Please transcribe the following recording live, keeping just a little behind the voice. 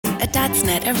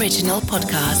Dadsnet original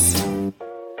podcast.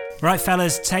 Right,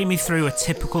 fellas, take me through a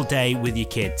typical day with your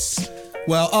kids.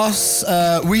 Well,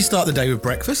 we start the day with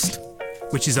breakfast.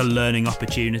 Which is a learning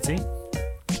opportunity.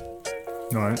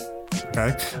 Right.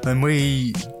 Okay. Then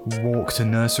we walk to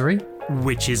nursery.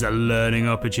 Which is a learning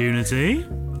opportunity.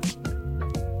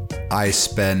 I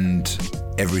spend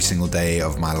every single day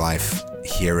of my life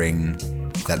hearing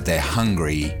that they're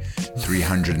hungry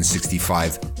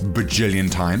 365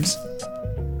 bajillion times.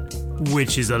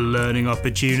 Which is a learning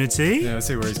opportunity. Yeah, I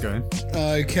see where he's going.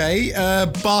 Okay,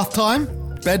 bath time,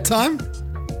 bedtime.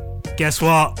 Guess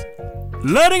what?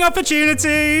 Learning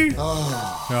opportunity!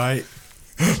 Right.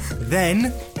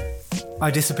 Then I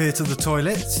disappear to the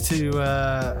toilet to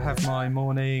have my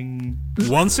morning.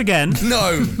 Once again.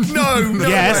 No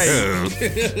Yes.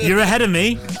 way. You're ahead of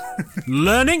me.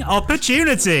 Learning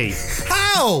opportunity.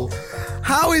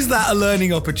 How is that a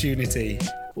learning opportunity?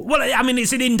 Well, I mean,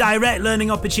 it's an indirect learning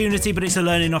opportunity, but it's a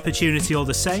learning opportunity all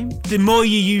the same. The more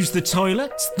you use the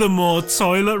toilet, the more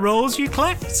toilet rolls you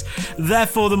collect.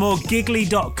 Therefore, the more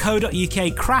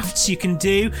giggly.co.uk crafts you can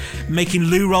do. Making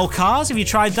loo roll cars. Have you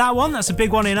tried that one? That's a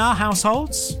big one in our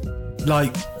households.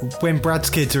 Like, when Brad's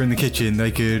kids are in the kitchen,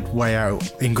 they could weigh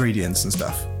out ingredients and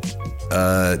stuff.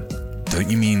 Don't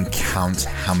you mean count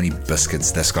how many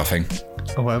biscuits they're scoffing?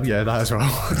 Oh, well, yeah, that as well.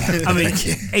 I mean,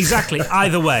 exactly.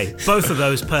 Either way, both of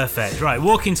those perfect. Right,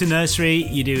 walk into nursery,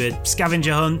 you do a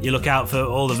scavenger hunt, you look out for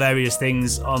all the various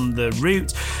things on the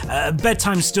route.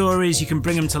 Bedtime stories, you can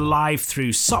bring them to life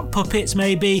through sock puppets,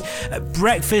 maybe.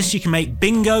 Breakfast, you can make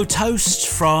bingo toast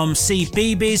from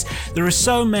CBeebies. There are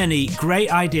so many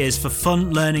great ideas for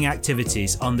fun learning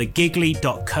activities on the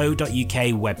giggly.co.uk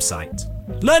website.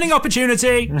 Learning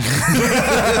opportunity!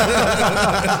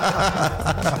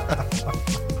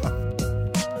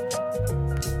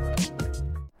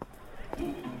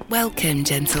 Welcome,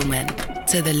 gentlemen,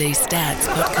 to the Loose Dads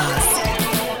podcast.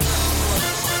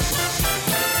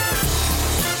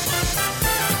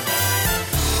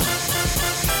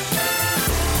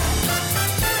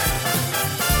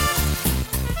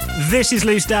 This is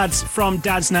Loose Dads from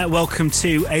Dadsnet. Welcome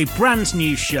to a brand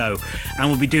new show, and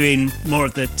we'll be doing more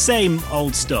of the same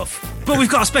old stuff. But we've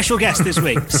got a special guest this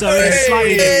week, so it's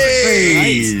slightly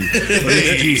different. Right? We'll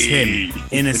introduce him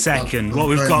in a second. What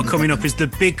we've got coming up is the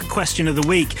big question of the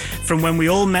week from when we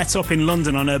all met up in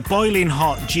London on a boiling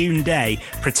hot June day,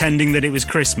 pretending that it was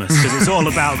Christmas, because it's all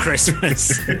about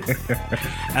Christmas.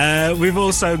 We've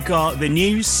also got the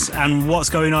news and what's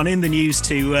going on in the news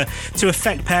to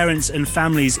affect parents and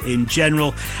families in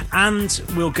general. And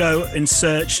we'll go and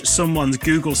search someone's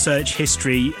Google search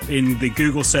history in the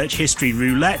Google search history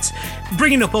roulette,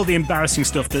 bringing up all the embarrassing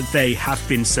stuff that they have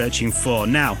been searching for.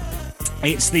 Now,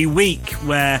 it's the week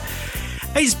where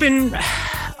it's been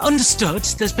understood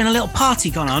there's been a little party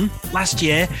gone on last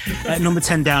year at number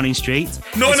 10 Downing Street.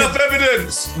 Not enough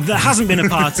evidence! There hasn't been a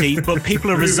party, but people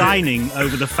are resigning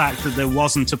over the fact that there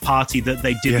wasn't a party that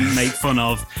they didn't make fun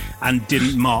of and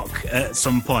didn't mock at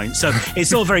some point. So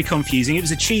it's all very confusing. It was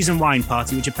a cheese and wine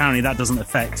party, which apparently that doesn't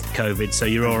affect COVID, so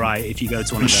you're all right if you go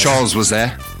to one of those. Charles was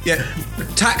there. Yeah,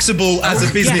 taxable as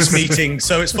a business meeting,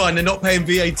 so it's fine. They're not paying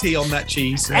VAT on that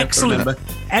cheese.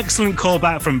 Excellent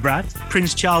callback from Brad.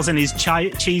 Prince Charles and his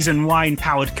cheese and wine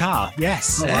powered car.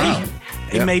 Yes. Oh, wow.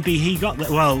 Maybe he got that.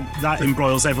 Well, that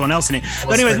embroils everyone else in it.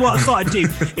 But anyway, what I thought I'd do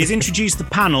is introduce the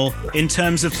panel in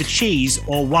terms of the cheese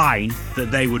or wine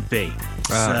that they would be.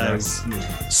 Nice.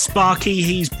 Sparky,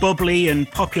 he's bubbly and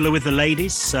popular with the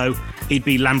ladies, so he'd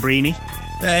be Lambrini.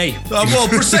 Hey, well,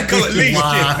 Prosecco at least,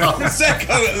 Jim. Prosecco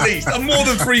at least. I'm more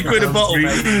than £3 a bottle,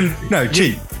 mate. No,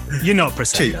 cheap. You're not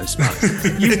Prosecco, Sparky.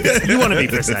 You want to be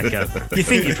Prosecco. You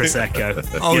think you're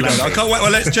Prosecco. Oh, no, I can't wait.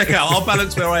 Well, let's check out. I'll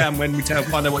balance where I am when we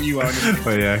find out what you are.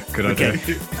 Oh, yeah, good idea.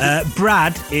 Okay.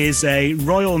 Brad is a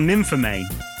Royal Nymphomane.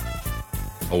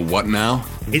 Oh, what now?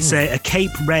 It's a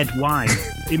Cape Red wine.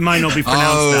 It might not be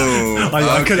pronounced that.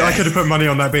 I could have put money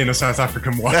on that being a South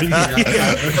African wine.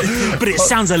 But it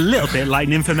sounds a little bit like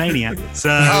Nymphomaniac. So.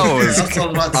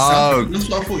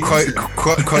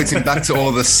 Quoting back to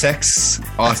all the sex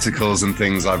articles and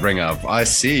things I bring up. I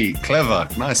see. Clever.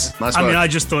 Nice work. I mean, I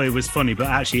just thought it was funny, but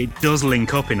actually it does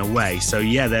link up in a way. So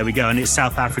yeah, there we go. And it's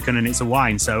South African and it's a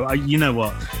wine. So you know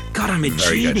what? God, I'm a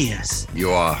genius. Good.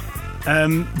 You are.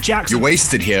 Jackson. You're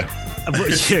wasted here.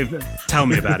 Tell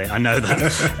me about it. I know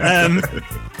that.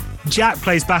 Jack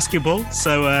plays basketball,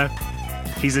 so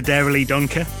he's a Dairy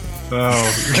Dunker. How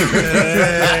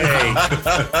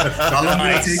long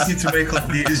will it take you to make up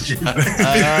these, Jim?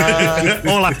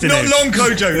 All afternoon. Not long,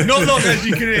 Kojo. Not long, as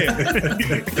you can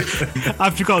hear.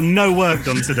 I've got no work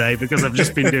done today because I've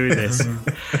just been doing this.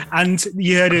 And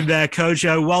you heard him there,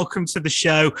 Kojo. Welcome to the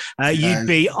show. You'd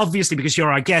be, obviously, because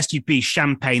you're our guest, you'd be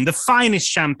champagne, the finest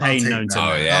champagne known to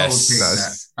man. Oh,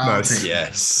 yes. Nice.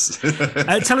 Yes.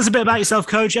 Tell us a bit about yourself,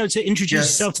 Kojo, to introduce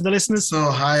yourself to the listeners.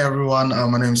 So, hi, everyone.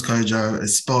 My name's Kojo.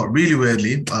 It's spelled really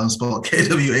weirdly. Spelled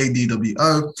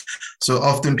K-W-A-D-W-O. So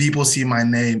often people see my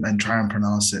name and try and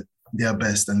pronounce it their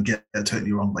best and get it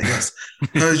totally wrong. But yes,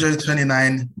 Kojo,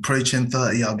 29, approaching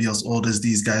 30. I'll be as old as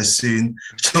these guys soon.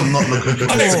 So I'm not looking for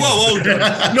well older.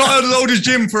 Not as old as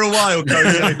Jim for a while,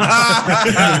 Kojo.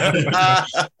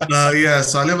 Yeah,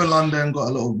 so I live in London, got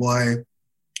a little boy.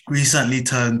 Recently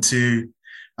turned 2.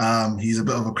 He's a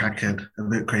bit of a crackhead, a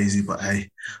bit crazy, but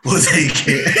hey, we'll take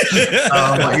it.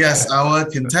 But yes, I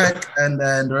work in tech, and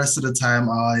then the rest of the time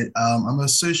I'm a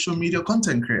social media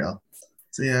content creator.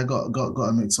 So yeah, I got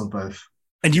a mix of both.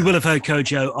 And you will have heard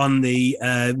Kojo on the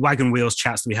Wagon Wheels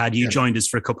chats that we had. You joined us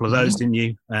for a couple of those, didn't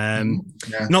you?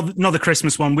 Not the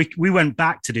Christmas one. We went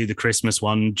back to do the Christmas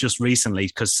one just recently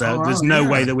because there's no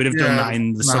way that we'd have done that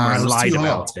in the summer and lied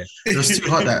about it. It was too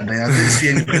hot that day. I didn't see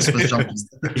any Christmas jumpers.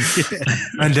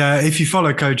 And if you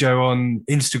follow Kojo on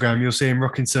Instagram, you'll see him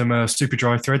rocking some super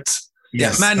dry threads.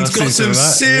 Yes, man's got some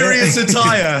serious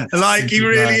attire. Like he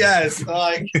really has.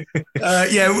 Like,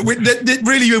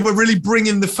 we're really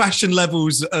bringing the fashion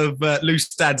levels of Loose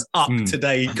Dads up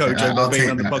today, Kojo, by being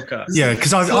on the podcast. Yeah,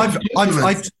 because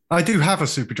I do have a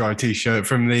super dry t-shirt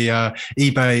from the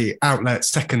eBay outlet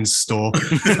seconds store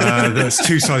that's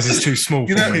 2 sizes too small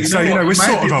for me. So we're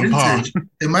sort of on par.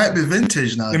 It might be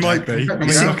vintage now. It might be.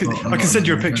 I can send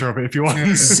you a picture of it if you want.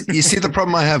 You see the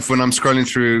problem I have when I'm scrolling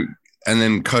through. And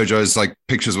then Kojo's like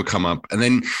pictures will come up. And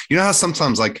then you know how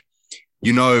sometimes like,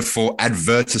 for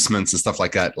advertisements and stuff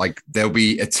like that, like there'll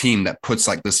be a team that puts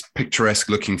like this picturesque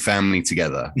looking family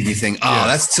together. And you think,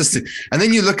 that's just it. And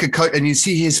then you look at and you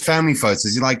see his family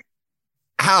photos. You're like,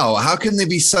 how can they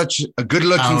be such a good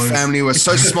looking family who are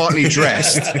so smartly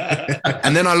dressed?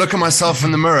 And then I look at myself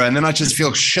in the mirror and then I just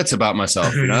feel shit about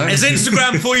myself, It's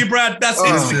Instagram for you, Brad. That's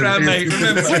Instagram, mate.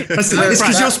 Remember. It's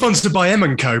because you're sponsored by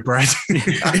M&Co, Brad.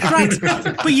 Brad,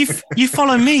 but you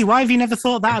follow me. Why have you never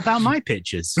thought that about my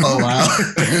pictures? Oh, wow.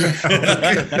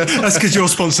 That's because you're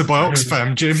sponsored by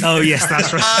Oxfam, Jim. Oh, yes,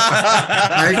 that's right.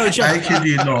 I kid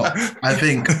you not. I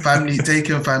think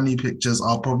taking family pictures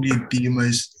are probably the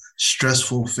most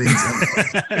stressful things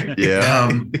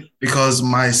ever. Because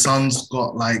my son's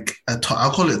got like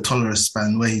I'll call it tolerance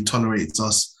span where he tolerates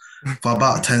us for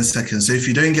about 10 seconds. So if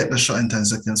you don't get the shot in 10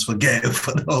 seconds, forget it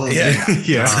for the whole day.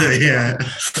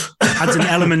 Adds an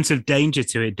element of danger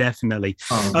to it, definitely.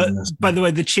 By the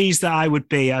way, the cheese that I would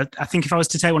be, I think if I was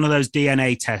to take one of those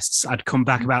DNA tests, I'd come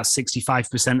back about 65%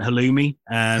 halloumi,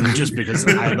 just because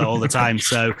I have that all the time.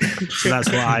 So that's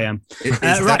what I am.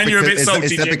 And you're a bit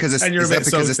salty. I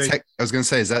was going to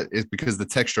say, is that because the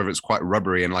texture of it's quite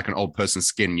rubbery and like an old person's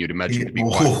skin, you'd imagine it to be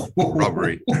quite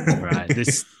rubbery. Right.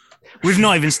 We've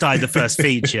not even started the first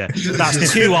feature.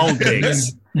 That's 2 old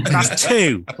things. That's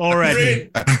 2 already.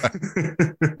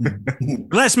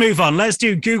 Let's move on. Let's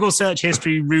do Google Search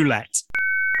History Roulette.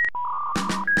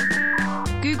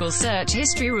 Google Search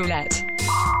History Roulette.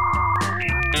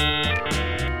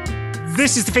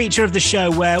 This is the feature of the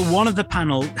show where one of the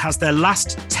panel has their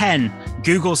last 10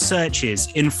 Google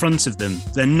searches in front of them.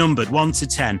 They're numbered 1 to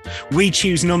 10. We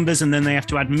choose numbers and then they have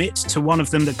to admit to one of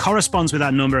them that corresponds with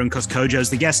that number. And because Kojo's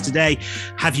the guest today,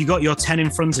 have you got your 10 in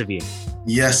front of you?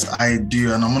 Yes, I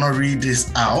do. And I'm going to read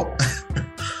this out.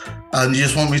 And you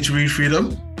just want me to read through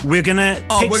them? We're going to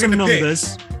pick some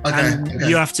numbers. Okay.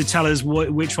 You have to tell us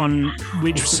which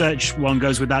search one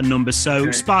goes with that number.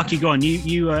 So, Sparky, go on.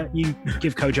 You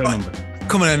give Kojo a number.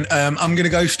 Come on, I'm going to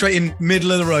go straight in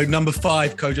middle of the road. Number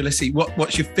 5, Kojo. Let's see.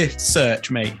 What's your 5th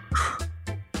search, mate?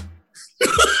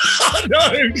 No,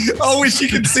 I wish you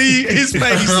could see his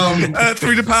face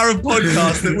through the power of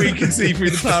podcast that we can see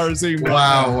through the power of Zoom.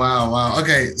 Wow.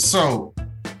 Okay, so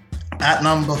at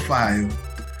number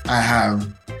 5, I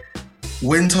have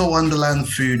Winter Wonderland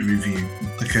food review.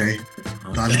 Okay.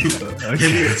 Let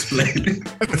me explain.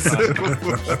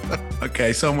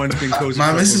 Okay, someone's been causing.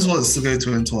 My missus wants to go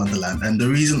to Winter Wonderland, and the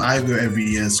reason I go every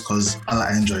year is because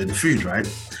I enjoy the food, right?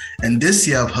 And this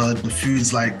year I've heard the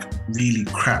food's like really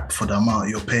crap for the amount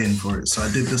you're paying for it. So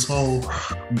I did this whole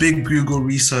big Google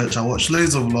research. I watched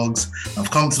loads of vlogs. I've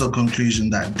come to the conclusion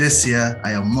that this year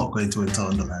I am not going to Winter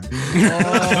Wonderland. Because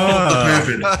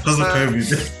of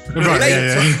COVID. Right,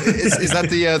 Is that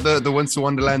the Winter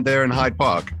Wonderland there in Hyde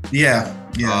Park? Yeah.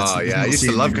 I used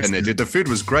to love getting it, dude. The food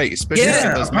was great, especially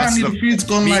apparently the food's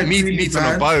gone meat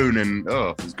on a bone, and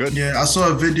it was good. Yeah, I saw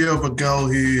a video of a girl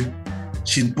who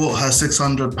she'd bought her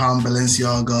 £600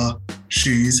 Balenciaga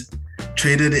shoes,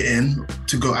 traded it in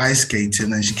to go ice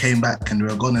skating, and she came back and they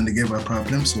were gone, and they gave her a pair of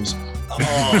plimsolls.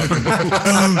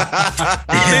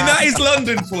 That is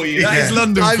London for you. That is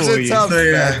London for you. Tough,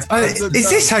 is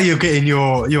this how you're getting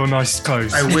your nice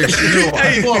clothes? I wish. You know what?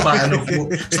 I thought about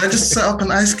it. So I just set up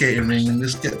an ice skating ring and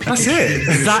just get people. That's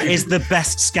it. That is the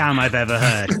best scam I've ever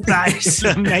heard. That is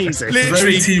amazing.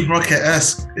 Literally, Team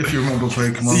Rocket-esque, if you remember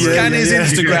Pokemon. Scan his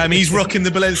Instagram. He's rocking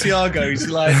the Balenciagos.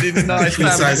 Like, in nice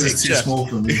size is too small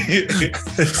for me.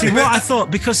 See, what I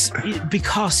thought,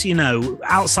 because you know,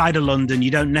 outside of London,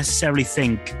 you don't necessarily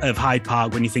think of Hyde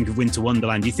Park when you think of Winter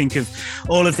Wonderland. You think of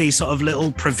all of these sort of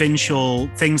little provincial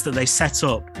things that they set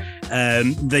up.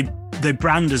 They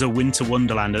brand as a Winter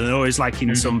Wonderland, and they're always like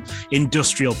in some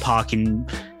industrial park in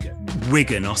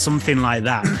Wigan or something like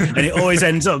that, and it always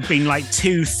ends up being like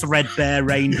two threadbare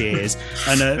reindeers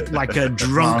and a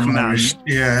drunk man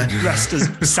dressed as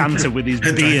Santa with his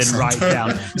beard right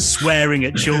down, swearing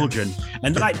at children.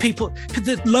 And like people,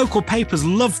 the local papers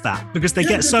love that because they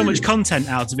get so much content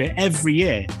out of it every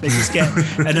year. They just get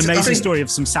an amazing story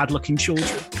of some sad-looking children.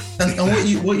 And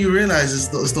what you realize is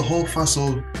the whole fuss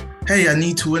of, hey, I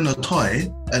need to win a toy,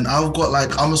 and I've got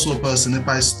I'm a sort of person, if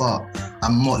I start,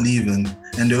 I'm not leaving,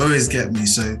 and they always get me.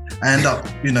 So I end up,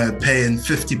 paying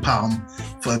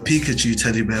 £50 for a Pikachu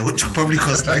teddy bear, which will probably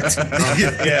cost like £2. I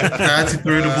had to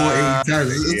throw the ball 80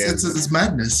 times. It's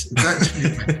madness. It's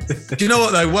actually madness. Do you know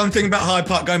what though? One thing about Hyde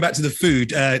Park, going back to the food,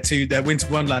 to the Winter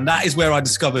Wonderland, that is where I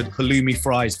discovered halloumi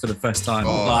fries for the first time.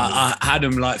 I had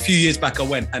them a few years back. I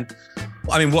went, and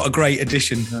I mean, what a great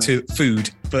addition to food,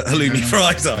 but halloumi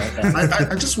fries are.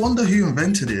 I just wonder who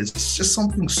invented it. It's just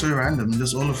something so random,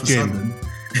 just all of a sudden.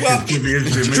 Well,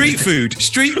 street food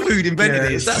invented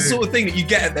it. It's that sort of thing that you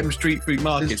get at them street food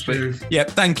markets. But yeah,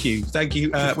 thank you,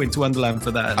 Winter Wonderland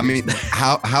for that. I mean,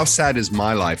 how sad is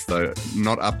my life though?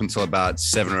 Not up until about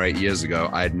 7 or 8 years ago,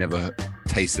 I had never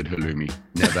tasted halloumi.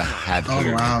 Never had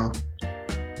halloumi. Oh wow.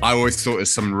 I always thought it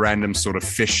was some random sort of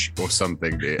fish or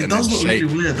something. It does look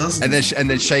really weird, doesn't it? And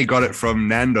then Shay got it from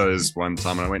Nando's one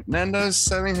time, and I went, Nando's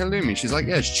selling halloumi? She's like,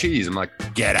 yeah, it's cheese. I'm like,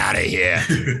 get out of here.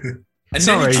 And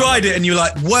then you tried it, and you're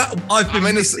like, what? I've been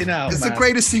missing out. It's the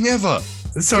greatest thing ever.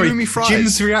 Sorry,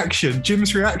 Jim's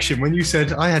reaction when you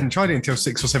said I hadn't tried it until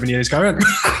 6 or 7 years ago.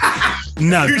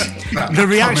 No, the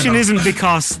reaction isn't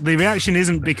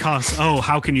because, oh,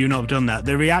 how can you not have done that?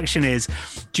 The reaction is,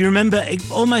 do you remember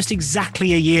almost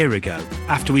exactly a year ago,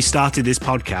 after we started this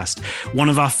podcast, one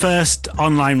of our first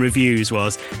online reviews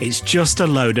was, it's just a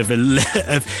load of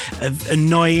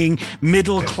annoying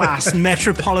middle-class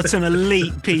metropolitan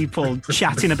elite people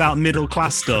chatting about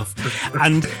middle-class stuff.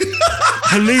 And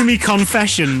halloumi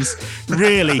confessions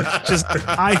really just,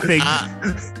 I think,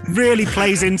 really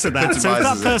plays into that. So if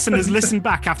that person has listened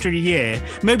back after a year,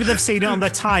 maybe they've seen it on their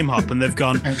time hop and they've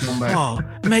gone, oh,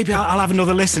 maybe I'll have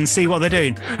another listen, see what they're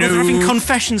doing. No. They're having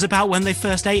confessions about when they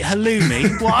first ate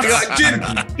halloumi. What? Jim,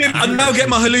 I now get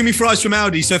my halloumi fries from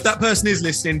Aldi, so if that person is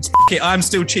listening, it, I'm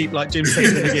still cheap, like Jim said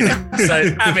at the beginning.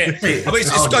 So have it. It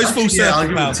goes full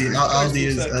circle. Aldi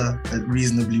is a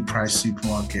reasonably priced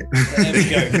supermarket.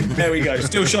 There we go.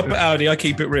 Still shop at Aldi, I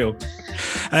keep it real.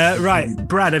 Right,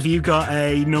 Brad, have you got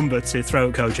a number to throw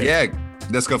at Kojak? Yeah,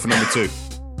 let's go for number 2.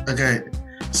 Okay,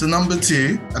 so number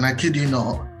 2, and I kid you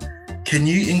not, can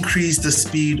you increase the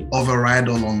speed of a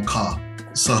ride-along car?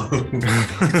 So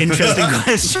interesting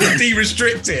question.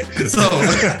 De-restrict it. So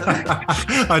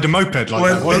I had a moped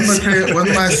like that.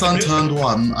 When my son turned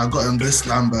 1, I got him this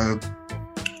Lambo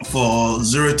for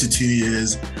 0 to 2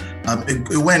 years.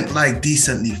 It went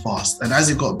decently fast, and as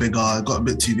it got bigger, it got a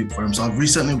bit too big for him. So I've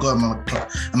recently got him a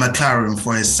McLaren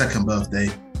for his 2nd birthday.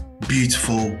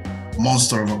 Beautiful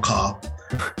monster of a car,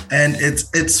 and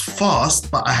it's fast,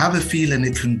 but I have a feeling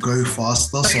it can go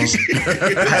faster. So I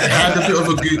had a bit of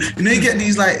a go. You get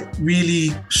these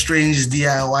really strange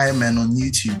DIY men on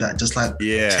YouTube that just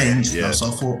change stuff. So I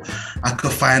thought I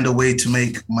could find a way to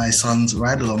make my son's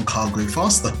ride-along car go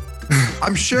faster.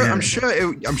 I'm sure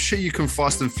you can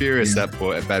Fast and Furious that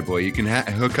bad boy. You can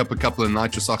hook up a couple of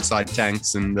nitrous oxide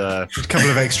tanks and a couple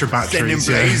of extra batteries.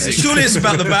 Surely it's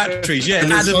about the batteries. Yeah,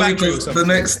 add a battery.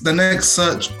 The next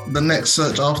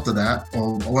search after that,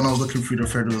 or when I was looking through the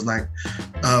thread, it was like,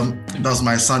 does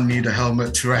my son need a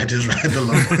helmet to ride his ride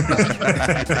along?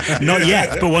 Not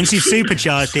yet, but once you've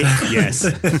supercharged it, yes.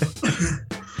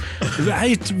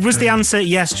 Was the answer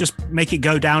yes? Just make it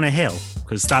go down a hill,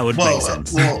 because that would make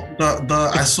sense.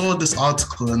 I saw this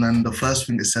article, and then the first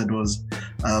thing it said was,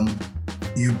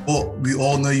 we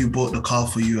all know you bought the car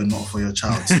for you and not for your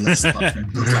child. So let's start.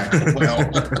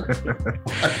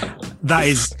 That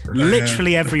is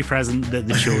literally every present that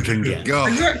the children get.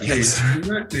 God,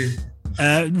 Exactly.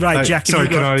 Right, Jack. Sorry,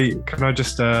 can I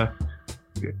just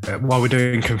while we're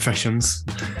doing confessions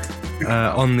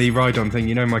on the ride-on thing?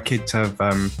 You know, my kids have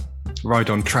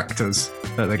ride-on tractors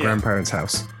at their grandparents'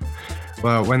 house.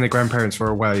 Well, when the grandparents were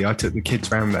away, I took the kids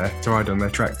round there to ride on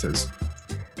their tractors,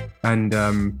 and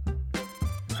I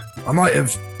might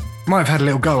have had a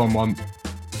little go on one.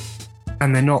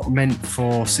 And they're not meant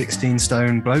for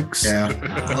 16-stone blokes. Yeah,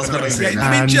 I was going to say that.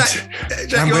 I mean,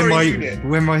 Jack,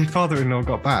 when my father-in-law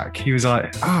got back, he was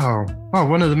like, "Oh,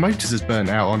 one of the motors has burnt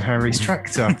out on Harry's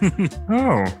tractor."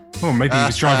 Oh, maybe he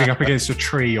was driving up against a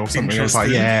tree or something. I was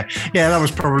like, yeah, that was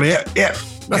probably it. Yeah,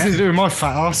 nothing to do with my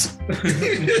fat ass.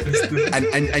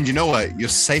 and you know what? You're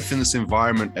safe in this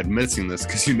environment admitting this,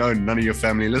 because you know none of your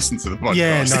family listen to the podcast.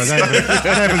 Yeah, no, they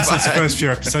haven't since the first few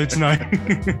episodes, no.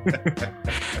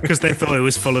 Because they thought it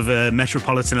was full of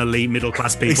metropolitan elite middle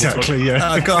class people. Exactly,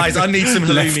 yeah. Guys, I need some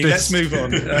halloumi. Let's move on.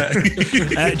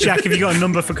 Jack, have you got a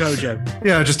number for Kojo?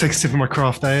 Yeah, I'll just take a sip of my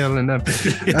craft ale and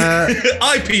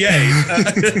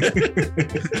IPA.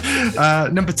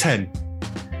 Number 10.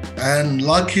 And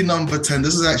lucky number 10.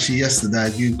 This is actually yesterday. I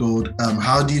googled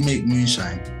how do you make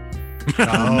moonshine. Is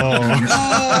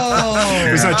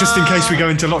that just in case we go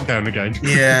into lockdown again?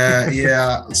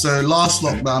 Yeah. So last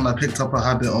lockdown, I picked up a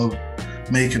habit of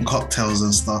making cocktails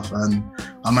and stuff, and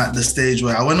I'm at the stage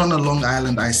where I went on a Long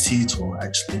Island iced tea tour.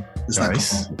 Actually, it's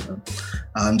nice.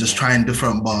 Like just trying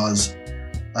different bars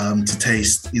to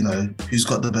taste, who's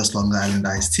got the best Long Island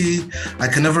iced tea. I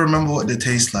can never remember what they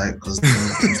taste like because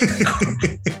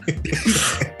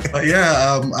but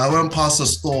yeah, I went past a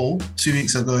stall 2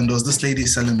 weeks ago, and there was this lady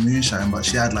selling moonshine, but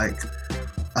she had like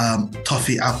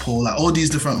toffee apple, like all these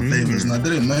different flavors, and I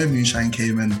didn't know moonshine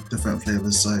came in different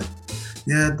flavors. So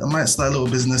yeah, I might start a little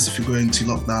business if you go into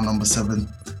lockdown number 7.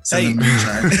 Hey,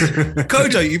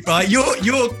 Kojo,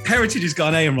 your heritage is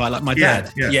Ghanaian, right? Like my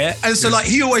dad. Yeah. And so like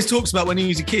he always talks about when he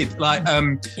was a kid, like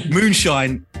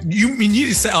moonshine. You need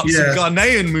to set up some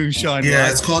Ghanaian moonshine. Yeah,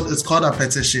 right? it's called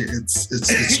apetition. It's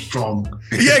strong.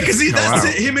 Yeah, because he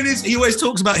always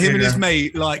talks about him and his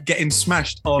mate like getting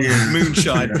smashed on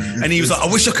moonshine, and he was like, "I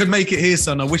wish I could make it here,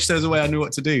 son. I wish there was a way I knew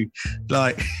what to do."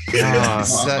 Like,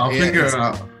 I'll figure it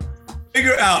out.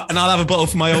 Figure it out, and I'll have a bottle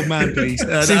for my old man, please.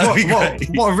 See,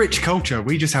 what a rich culture.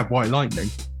 We just have white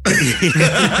lightning.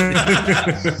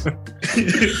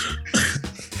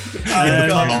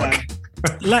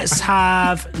 Let's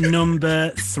have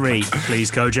number 3, please,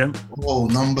 Kojo. Oh,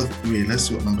 number 3. Let's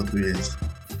see what number 3 is.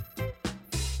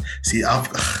 See,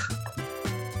 okay.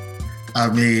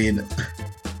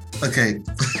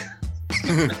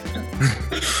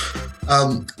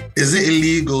 Is it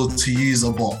illegal to use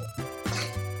a bot?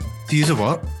 To use a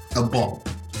what? A bot.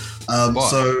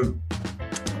 So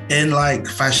in like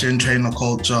fashion trainer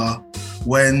culture,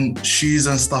 when shoes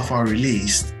and stuff are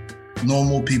released,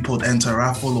 normal people would enter a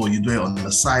raffle, or you do it on the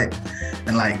site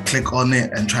and like click on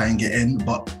it and try and get in.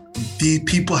 But the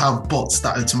people have bots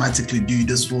that automatically do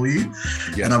this for you.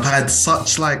 Yeah. And I've had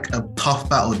such like a tough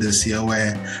battle this year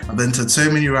where I've entered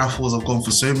so many raffles, I've gone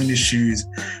for so many shoes,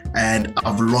 and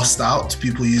I've lost out to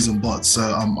people using bots. So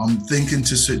I'm thinking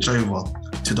to switch over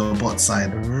to the bot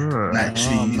side and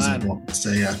actually use a bot.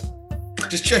 So yeah.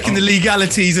 Just checking the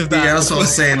legalities of that. Yeah, that's what I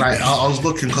was saying. Like I was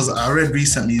looking, because I read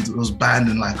recently it was banned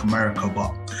in like America,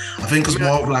 but I think it's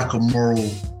more of like a moral.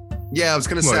 Yeah, I was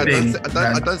going to say, I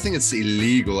don't think it's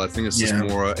illegal. I think it's just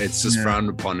it's just frowned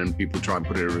upon, and people try and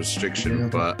put it a restriction.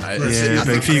 But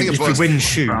if you win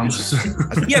shoes.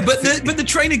 But the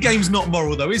trainer game's not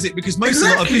moral though, is it? Because a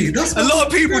lot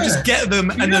of people just get them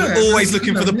and they're always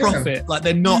looking for the profit. Yeah. Like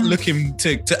they're not looking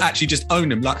to actually just own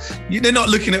them. Like they're not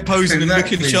looking at posing and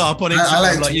looking sharp on Instagram. I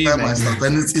like to wear my stuff,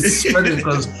 and it's spreading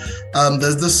because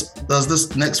there's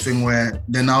this next thing where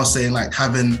they're now saying like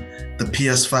having the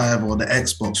PS5 or the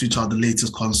Xbox, which are the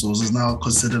latest consoles, is now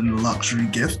considered a luxury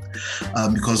gift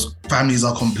because families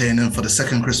are complaining for the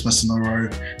second Christmas in a row.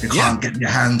 They can't get their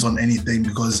hands on anything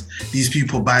because these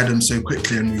people buy them so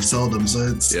quickly and resell them.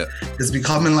 So it's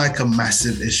becoming like a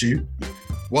massive issue.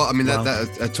 Well, I mean,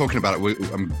 talking about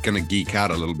it, I'm going to geek out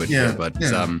a little bit here, but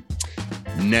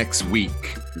next week,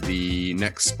 the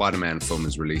next Spider-Man film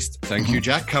is released. Thank you,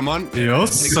 Jack. Come on.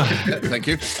 Yes. Thank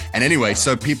you. And anyway,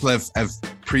 so people have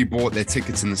pre-bought their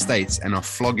tickets in the States and are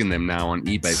flogging them now on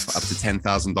eBay for up to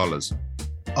 $10,000.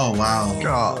 Oh, wow.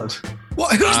 God.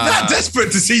 What? Who's that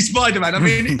desperate to see Spider-Man? I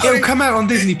mean, it'll come out on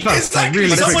Disney Plus. Exactly.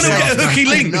 Really Someone will get a hooky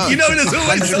link. No. You know, there's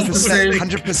always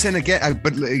 100% again.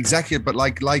 But exactly. But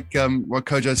like what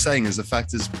Kojo's saying is the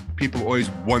fact is people always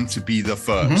want to be the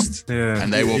first,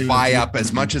 and they will buy up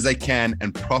as much as they can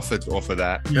and profit off of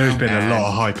that. There's been a lot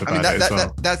of hype about it as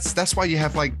well. That's why you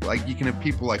have like you can have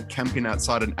people like camping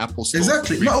outside an Apple store.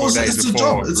 Exactly. No, it's a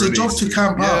job. It's a job to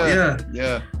camp out.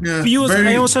 Yeah.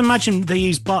 I also imagine they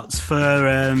use bots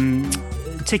for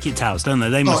ticket touts, don't they?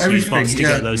 They must use bots to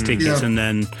get those tickets and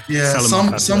then sell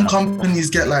them. Some companies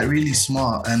get like really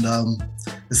smart, and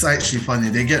it's actually funny.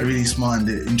 They get really smart and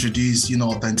they introduce,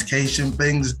 authentication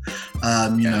things.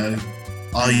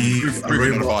 Are you a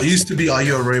robot? It used to be, are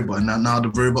you a robot? And now the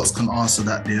robots can answer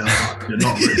that they're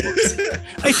not robots.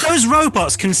 If those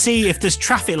robots can see if there's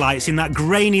traffic lights in that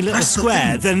grainy little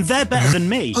square, then they're better than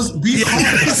me. Exactly. The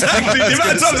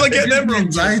amount of times I get them wrong.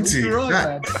 Anxiety.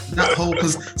 That whole,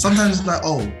 because sometimes it's like,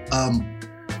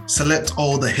 select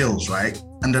all the hills, right?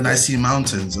 And then I see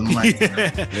mountains, and I'm like, you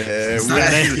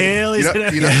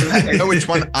know which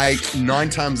one I 9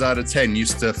 times out of 10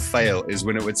 used to fail is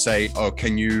when it would say, "Oh,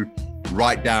 can you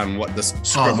write down what this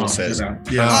scribble says?" I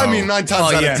mean, 9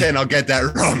 times out of 10, I'll get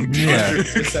that wrong.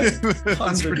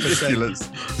 100%. Ridiculous.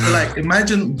 Like,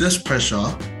 imagine this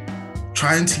pressure,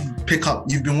 trying to pick up.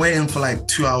 You've been waiting for like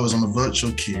 2 hours on a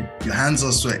virtual queue. Your hands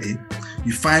are sweaty.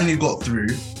 You finally got through.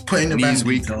 Put in the bank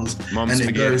details, and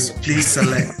it goes, please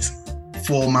select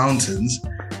 4 mountains.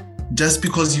 Just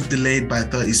because you've delayed by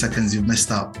 30 seconds, you've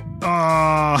missed out.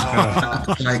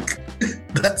 Like,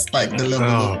 that's like the level.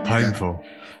 Oh, painful.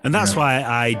 And that's why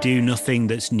I do nothing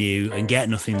that's new and get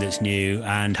nothing that's new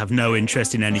and have no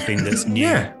interest in anything that's new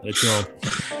at all.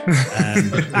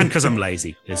 And because I'm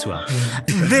lazy as well.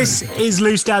 This is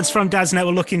Loose Dads from Dad's Net.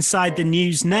 We'll look inside the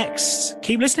news next.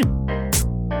 Keep listening.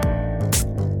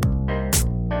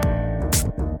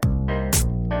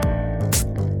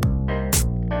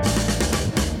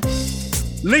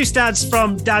 Loose Dads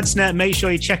from Dad's Net. Make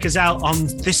sure you check us out on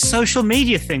this social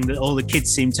media thing that all the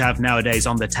kids seem to have nowadays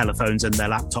on their telephones and their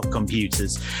laptop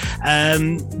computers.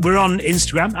 We're on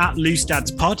Instagram at Loose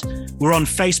Dads Pod. We're on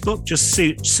Facebook. Just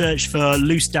search for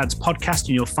Loose Dads Podcast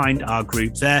and you'll find our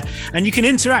group there. And you can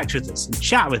interact with us and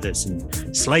chat with us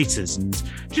and slate us. And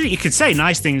you could say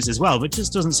nice things as well, but it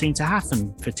just doesn't seem to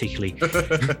happen particularly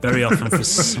very often for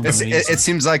some reason. It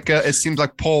seems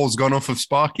like Paul's gone off of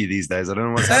Sparky these days. I don't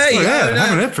know what's happening.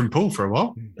 I haven't heard from Paul for a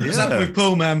while. What's up with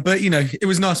Paul, man? But it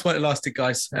was nice while it lasted,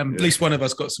 guys. At least one of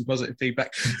us got some positive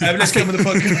feedback. Let's get on with the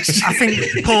podcast. I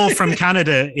think Paul from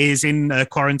Canada is in a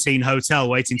quarantine hotel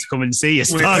waiting to come and see you.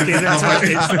 I'll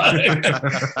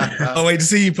wait to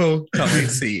see you, Paul. Can't wait to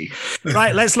see you.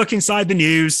 Right, let's look inside the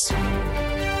news.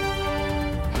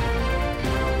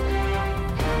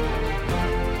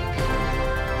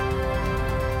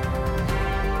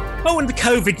 Oh, and the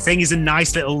COVID thing is a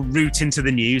nice little route into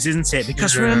the news, isn't it?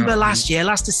 Because remember last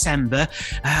December,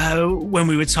 when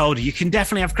we were told you can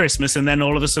definitely have Christmas, and then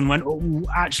all of a sudden went, oh,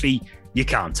 actually, you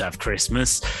can't have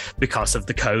Christmas because of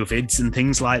the COVIDs and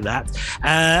things like that.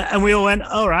 And we all went,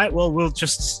 all right, well, we'll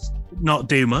just not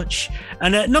do much.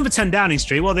 And at number 10 Downing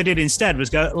Street, what they did instead was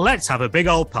go, let's have a big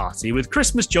old party with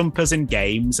Christmas jumpers and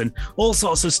games and all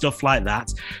sorts of stuff like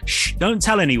that. Shh, don't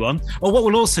tell anyone. Or what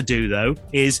we'll also do, though,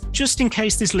 is just in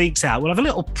case this leaks out, we'll have a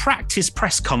little practice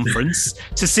press conference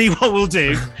to see what we'll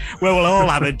do, where we'll all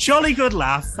have a jolly good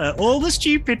laugh at all the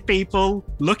stupid people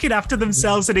looking after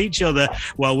themselves and each other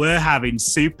while we're having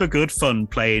super good fun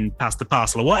playing Pass the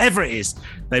Parcel or whatever it is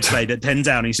they played at 10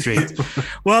 Downing Street.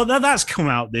 Well, that's come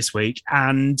out this week.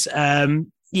 And the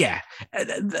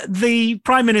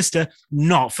Prime Minister,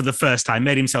 not for the first time,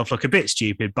 made himself look a bit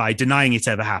stupid by denying it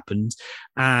ever happened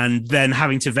and then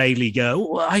having to vaguely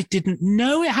go, well, I didn't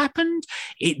know it happened.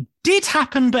 It did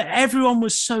happen, but everyone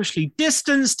was socially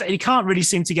distanced. He can't really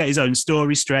seem to get his own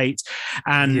story straight.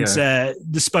 And the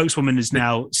spokeswoman has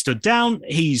now stood down.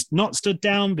 He's not stood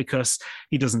down because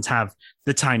he doesn't have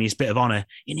the tiniest bit of honour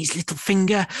in his little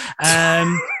finger.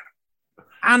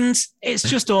 And it's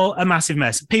just all a massive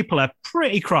mess. People are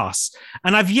pretty cross.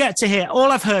 And I've yet to hear,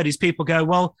 all I've heard is people go,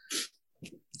 well,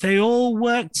 they all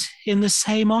worked in the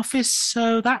same office,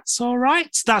 so that's all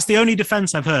right. That's the only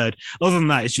defense I've heard. Other than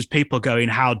that, it's just people going,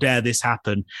 how dare this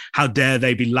happen? How dare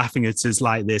they be laughing at us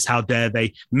like this? How dare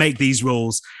they make these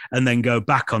rules and then go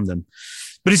back on them?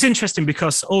 But it's interesting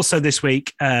because also this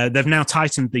week, they've now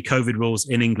tightened the COVID rules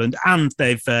in England, and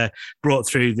they've brought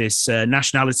through this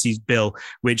nationality bill,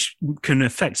 which can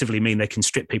effectively mean they can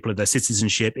strip people of their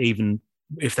citizenship, even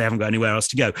if they haven't got anywhere else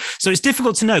to go. So it's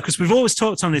difficult to know, because we've always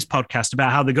talked on this podcast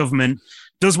about how the government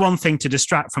does one thing to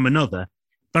distract from another.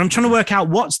 But I'm trying to work out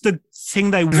what's the thing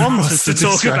they want us to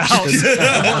talk about.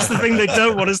 What's the thing they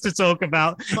don't want us to talk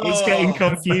about? It's getting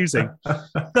confusing.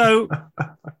 So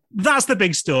that's the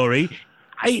big story.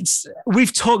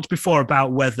 We've talked before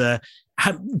about whether,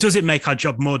 does it make our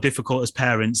job more difficult as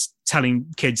parents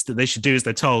telling kids that they should do as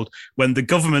they're told when the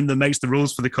government that makes the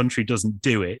rules for the country doesn't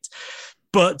do it?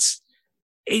 But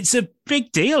it's a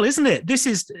big deal, isn't it? This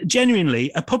is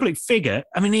genuinely a public figure.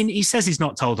 I mean, he says he's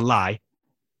not told a lie.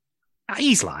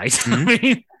 He's lied. Mm-hmm. I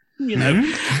mean, you know,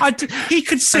 he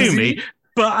could sue me,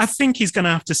 but I think he's going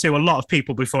to have to sue a lot of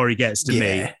people before he gets to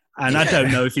me. And I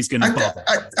don't know if he's going to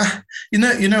bother. You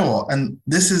know what? And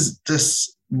this is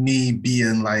just me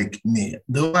being like me.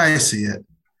 The way I see it,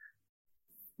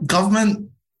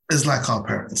 government is like our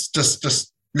parents.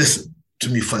 Just listen to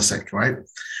me for a sec, right?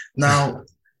 Now,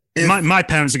 my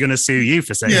parents are going to sue you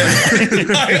for saying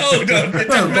that. Hold on,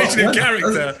 defamation of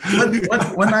character.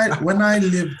 When I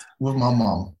lived with my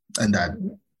mom and dad,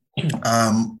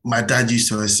 my dad used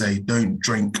to always say, "Don't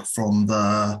drink from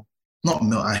the." Not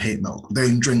milk, I hate milk.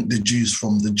 Don't drink the juice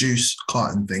from the juice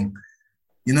carton thing.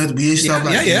 You know, we used to have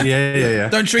like... Yeah.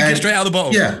 Don't drink it straight out of the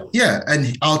bottle. Yeah.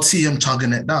 And I'll see him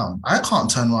chugging it down. I can't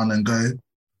turn around and go,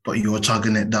 but you're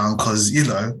chugging it down because, you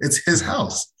know, it's his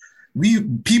house.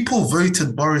 People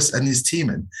voted Boris and his team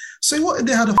in. So what if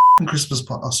they had a Christmas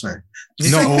party? Oh, sorry.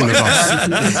 Not all of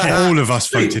us. All of us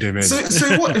voted him in.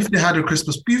 So what if they had a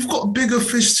Christmas? We've got bigger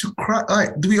fish to cry.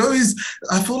 Like,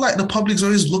 I feel like the public's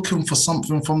always looking for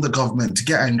something from the government to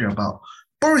get angry about.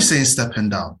 Boris ain't stepping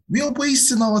down. We are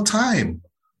wasting our time.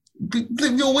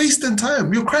 You're wasting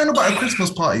time. You're crying about a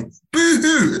Christmas party.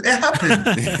 Boo-hoo, it happened.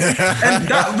 And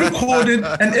that recording,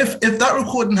 and if that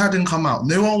recording hadn't come out,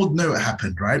 no one would know it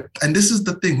happened, right? And this is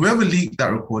the thing, whoever leaked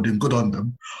that recording, good on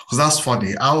them, because that's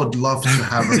funny. I would love to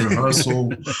have a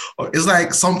rehearsal. It's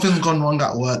like something's gone wrong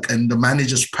at work and the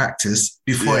managers practice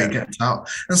before it gets out,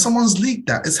 and someone's leaked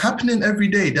that. It's happening every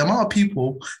day. The amount of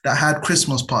people that had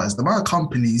Christmas parties, the amount of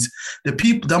companies, the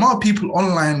amount of people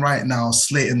online right now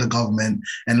slating the government,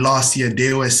 and last year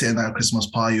they were sitting at a Christmas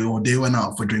party, or they went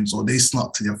out for drinks, or they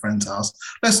snuck to their friend's house.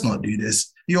 Let's not do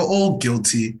this. You're all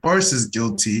guilty. Boris is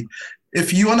guilty.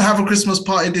 If you want to have a Christmas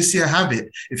party this year, have it.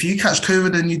 If you catch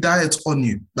COVID and you die, it's on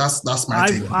you. That's my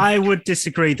take. I would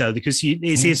disagree, though, because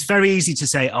it's very easy to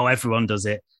say, oh, everyone does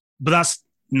it. But that's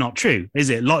not true, is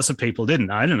it? Lots of people didn't.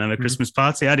 I didn't have a Christmas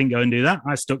party. I didn't go and do that.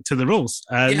 I stuck to the rules.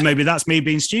 Maybe that's me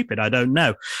being stupid. I don't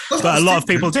know. But a lot of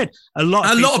people did. A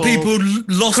lot of people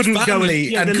lost couldn't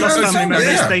family. Go and, they lost family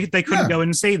members. They couldn't go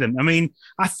and see them. I mean,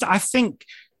 I think,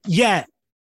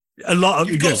 a lot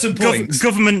of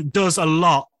government does a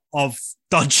lot of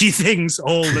dodgy things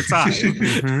all the time.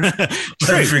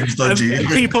 Everything's dodgy.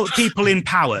 People in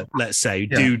power, let's say,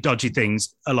 do dodgy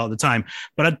things a lot of the time,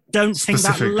 but I don't think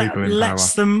that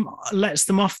lets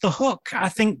them off the hook. I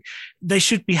think they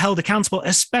should be held accountable,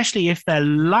 especially if they're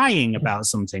lying about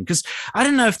something. Because I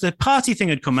don't know if the party thing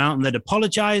had come out and they'd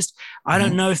apologized. I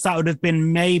don't know if that would have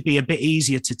been maybe a bit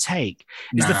easier to take.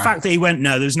 Is the fact that he went,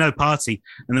 no, there's no party,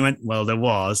 and they went, well, there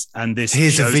was, and this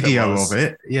here's a video of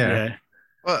it. Yeah.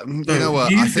 Well, you know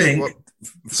what?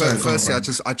 Firstly,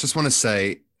 I just want to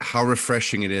say how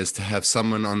refreshing it is to have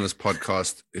someone on this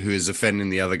podcast who is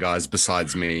offending the other guys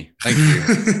besides me. Thank you.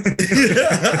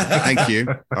 Thank you.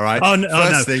 All right. No,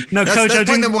 Kojo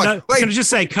didn't. Can I just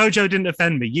say, Kojo didn't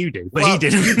offend me. You do, but he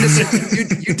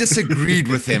didn't. You disagreed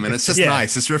with him, and it's just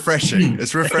nice. It's refreshing.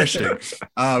 It's refreshing.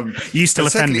 You still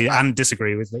offend me and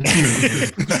disagree with me.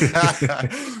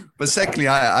 But secondly,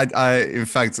 I in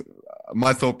fact,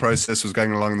 my thought process was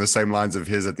going along the same lines of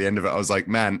his at the end of it. I was like,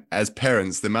 man, as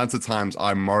parents, the amount of times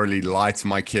I morally lie to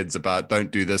my kids about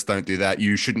don't do this, don't do that.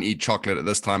 You shouldn't eat chocolate at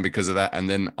this time because of that. And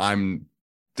then I'm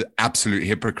the absolute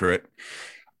hypocrite.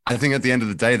 I think at the end of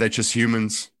the day, they're just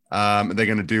humans. They're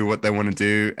going to do what they want to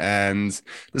do. And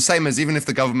the same as even if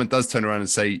the government does turn around and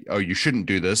say, oh, you shouldn't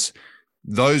do this,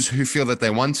 those who feel that they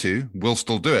want to will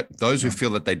still do it. Those who feel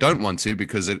that they don't want to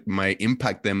because it may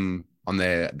impact them on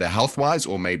their health wise,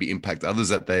 or maybe impact others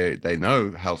that they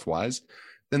know health wise,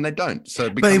 then they don't. So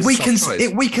but it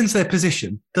weakens their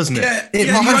position, doesn't it? Yeah,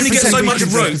 you only get so much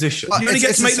rope. You only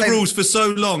get to make the rules for so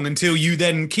long until you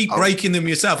then keep breaking them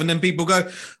yourself, and then people go,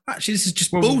 actually, this is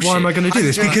just bullshit. Why am I going to do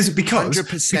this? Because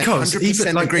 100%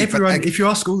 even like agree, everyone, if you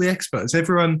ask all the experts,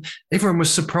 everyone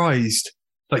was surprised,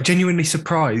 like genuinely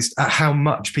surprised at how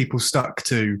much people stuck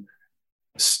to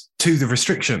the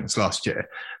restrictions last year.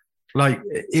 Like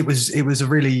it was a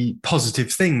really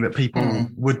positive thing that people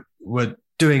were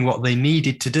doing what they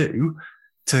needed to do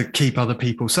to keep other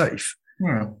people safe.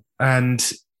 Yeah. And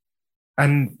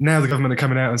now the government are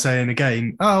coming out and saying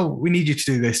again, oh, we need you to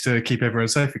do this to keep everyone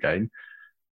safe again.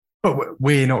 But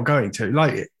we're not going to.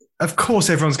 Like, of course,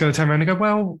 everyone's going to turn around and go,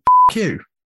 well, f*** you.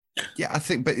 Yeah, I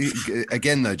think, but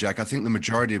again, though, Jack, I think the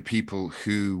majority of people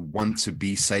who want to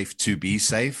be safe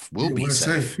will be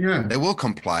safe. Yeah, they will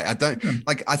comply. I don't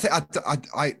like.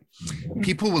 I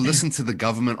people will listen to the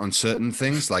government on certain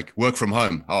things, like work from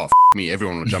home. Oh, me,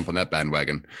 everyone will jump on that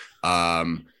bandwagon.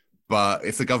 But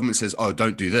if the government says, "Oh,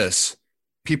 don't do this,"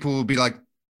 people will be like,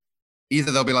 either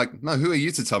they'll be like, no, who are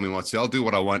you to tell me what to do? I'll do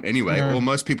what I want anyway. Yeah. Or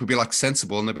most people be like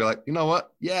sensible and they'll be like, you know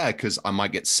what? Yeah, because I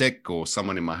might get sick or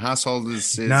someone in my household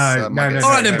is no. All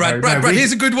right then, Brad.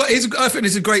 Here's a good one. I think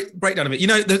it's a great breakdown of it. You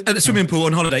know, at the swimming pool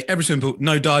on holiday, every swimming pool,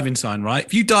 no diving sign, right?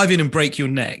 If you dive in and break your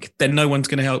neck, then no one's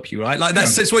going to help you, right? Like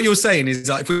that's what you're saying is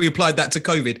like, if we applied that to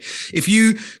COVID, if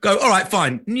you go, all right,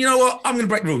 fine, you know what? I'm going to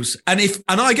break rules. And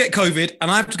I get COVID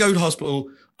and I have to go to hospital,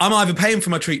 I'm either paying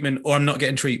for my treatment or I'm not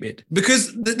getting treated.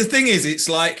 Because the thing is, it's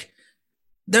like,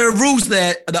 there are rules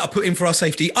there that are put in for our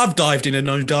safety. I've dived in a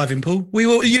no-diving pool. We've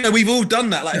all done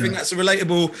that. Like, I think that's a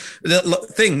relatable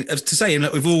thing to say, and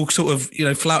that we've all sort of,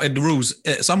 flouted the rules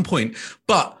at some point.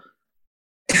 But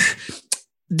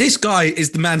this guy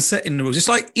is the man setting the rules. It's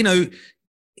like,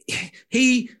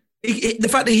 the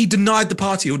fact that he denied the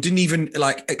party or didn't even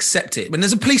accept it when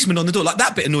there's a policeman on the door, like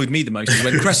that bit annoyed me the most is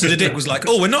when Cressida Dick was like,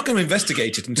 oh, we're not going to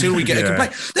investigate it until we get a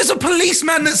complaint. There's a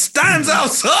policeman that stands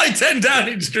outside 10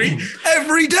 Downing Street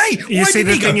every day. You see,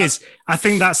 the thing is, I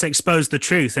think that's exposed the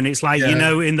truth. And it's like,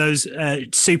 in those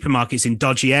supermarkets in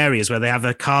dodgy areas where they have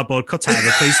a cardboard cutout of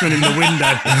a policeman in the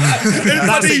window.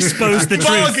 That's exposed the truth.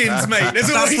 Bargains, mate.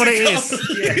 That's what it is.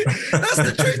 That's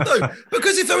the truth, though.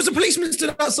 Because if there was a policeman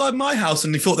stood outside my house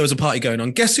and he thought there was a party going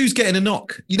on, guess who's getting a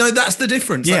knock? That's the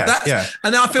difference.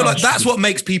 And I feel like that's what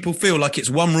makes people feel like it's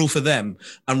one rule for them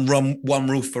and one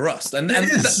rule for us. And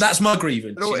that's my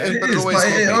grievance.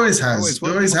 It always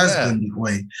has been that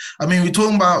way. I mean, we're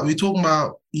talking about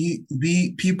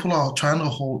people are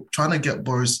trying to get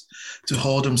Boris to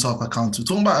hold himself accountable. We're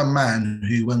talking about a man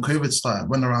who, when COVID started,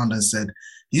 went around and said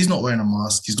he's not wearing a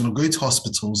mask, he's going to go to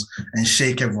hospitals and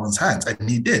shake everyone's hands, and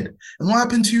he did. And what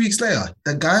happened 2 weeks later?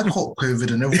 The guy caught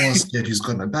COVID and everyone's scared he's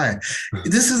going to die.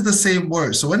 This is the same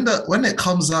word. So when it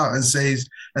comes out and says,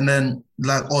 and then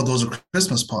like, oh, there was a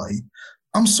Christmas party,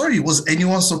 I'm sorry, was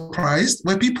anyone surprised?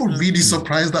 Were people really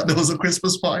surprised that there was a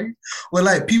Christmas party?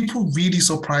 Were people really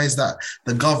surprised that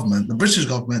the British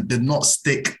government, did not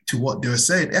stick to what they were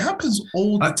saying? It happens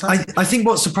all the time. I think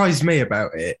what surprised me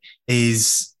about it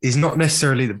is not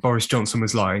necessarily that Boris Johnson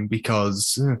was lying,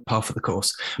 because par for the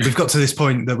course. We've got to this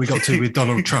point that we got to with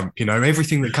Donald Trump.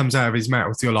 Everything that comes out of his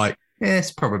mouth, you're like, yeah,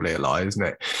 it's probably a lie, isn't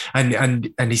it?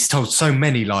 And he's told so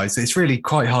many lies that it's really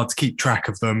quite hard to keep track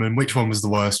of them and which one was the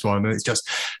worst one. And it's just,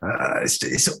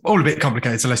 it's all a bit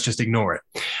complicated, so let's just ignore it.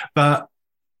 But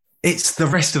it's the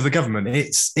rest of the government.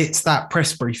 It's that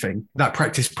press briefing, that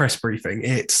practice press briefing.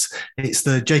 It's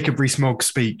the Jacob Rees-Mogg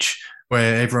speech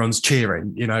where everyone's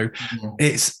cheering.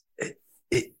 It's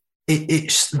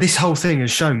this whole thing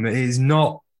has shown that it is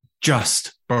not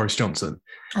just Boris Johnson.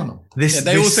 Oh, no.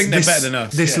 They all think they're better than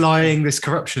us. This lying, this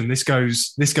corruption, this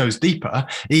goes deeper,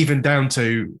 even down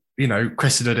to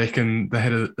Cressida Dick and the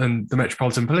head of and the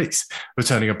Metropolitan Police were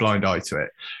turning a blind eye to it,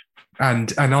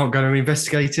 and aren't going to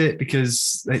investigate it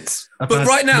because it's. But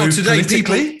right now, today,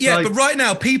 but right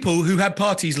now, people who had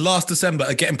parties last December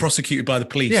are getting prosecuted by the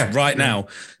police now,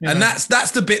 and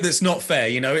that's the bit that's not fair.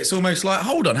 It's almost like,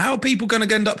 hold on, how are people going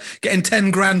to end up getting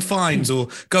 10 grand fines or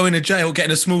going to jail,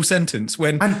 getting a small sentence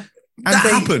when? That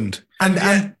happened.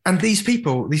 And these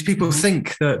people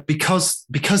think that because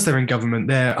they're in government,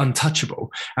 they're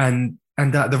untouchable, and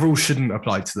that the rules shouldn't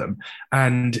apply to them.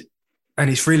 And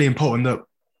it's really important that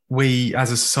we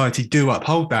as a society do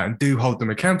uphold that and do hold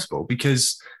them accountable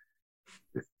because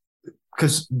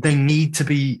they need to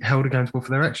be held accountable for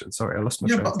their actions. Sorry, I lost my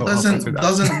train of thought.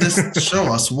 Doesn't this show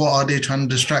us what are they trying to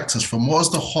distract us from? What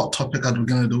was the hot topic at the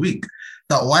beginning of the week?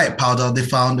 that white powder they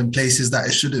found in places that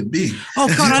it shouldn't be. Oh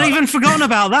God, I'd even forgotten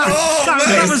about that.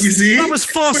 That was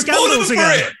 4 scandals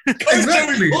ago.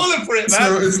 Exactly. All for it, man.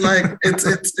 So it's like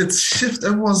it's shift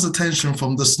everyone's attention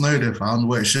from the snow they found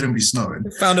where it shouldn't be snowing.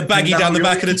 Found a baggie down the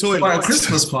back of the toilet. At a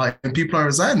Christmas party, and people are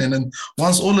resigning. And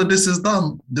once all of this is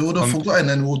done, they would have forgotten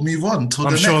and would move on.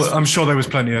 I'm sure there was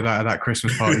plenty of that at that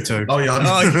Christmas party too. Oh yeah.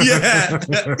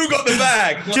 Who got the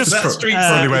bag? Just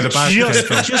probably where the bag came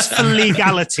from. Just for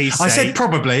legality's sake. I said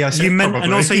probably.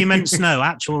 And also you meant snow,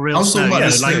 actual real snow,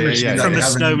 from the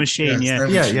snow machine. Yeah.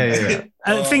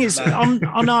 The thing is,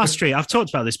 on our street, I've talked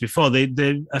about this before.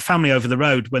 A family over the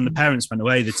road, when the parents went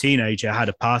away, the teenager had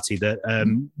a party that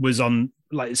was on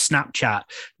like Snapchat,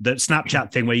 that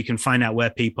Snapchat thing where you can find out where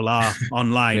people are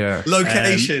online.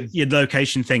 Location.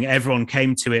 Location thing. Everyone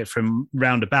came to it from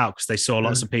roundabout because they saw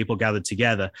lots of people gathered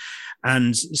together.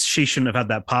 And she shouldn't have had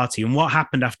that party. And what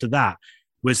happened after that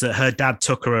was that her dad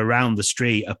took her around the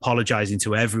street, apologizing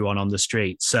to everyone on the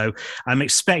street. So I'm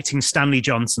expecting Stanley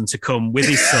Johnson to come with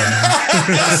his son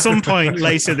at some point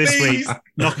later this week,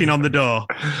 knocking on the door.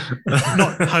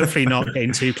 Hopefully not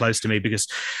getting too close to me, because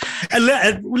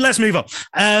let's move on.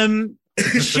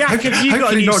 Jack, have you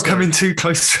hopefully not coming too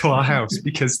close to our house,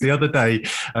 because the other day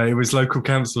it was local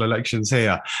council elections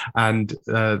here, and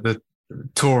the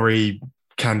Tory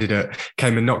candidate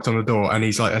came and knocked on the door, and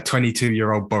he's like a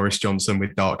 22-year-old Boris Johnson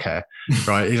with dark hair,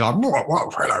 right? He's like,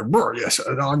 hello, yes,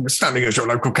 I'm standing as your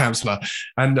local councillor.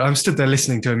 And I'm stood there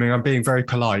listening to him, and I'm being very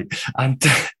polite. And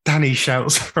Danny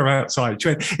shouts from outside, she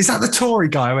went, is that the Tory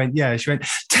guy? I went, yeah. She went,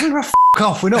 tell her to f***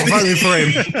 off, we're not voting for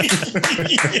him.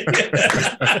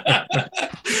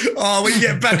 Oh, when you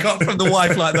get back up from the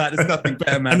wife like that, there's nothing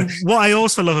better, man. And what I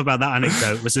also love about that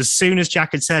anecdote was, as soon as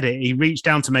Jack had said it, he reached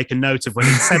down to make a note of when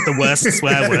he said the worst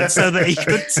swear word so that he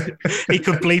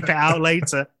could bleep it out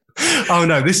later. Oh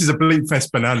no, this is a bleep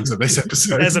fest bonanza, this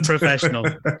episode. There's a professional.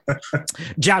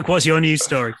 Jack, what's your news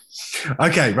story?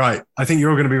 Okay, right. I think you're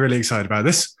all going to be really excited about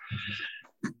this.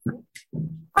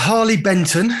 Harley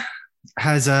Benton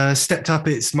has stepped up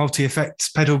its multi-effects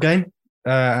pedal game.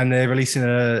 And they're releasing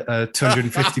a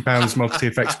 £250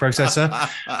 multi-effects processor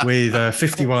with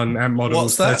 51 amp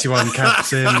models, 31 cab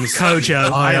sims,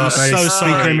 Kojo, I am so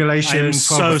sorry. Emulation,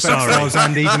 12 files,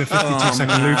 and even a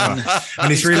 52-second looper.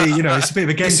 And it's really, it's a bit of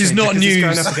a game. This is not news. It's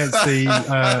going up against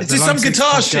the is this some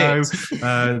guitar shit?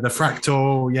 The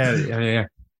Fractal, yeah.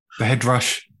 The Head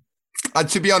Rush.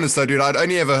 To be honest, though, dude, I'd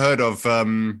only ever heard of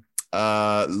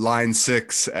Line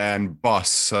 6 and Boss.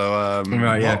 So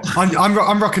right, yeah.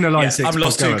 I'm rocking a Line 6. I'm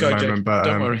lost too, Kojo. But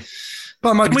don't worry.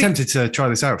 But I might be tempted to try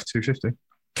this out for $250.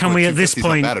 Can we at this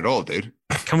point? Not bad at all, dude.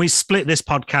 Can we split this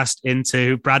podcast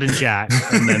into Brad and Jack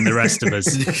and then the rest of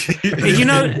us?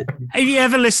 Have you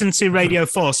ever listened to Radio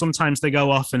 4? Sometimes they go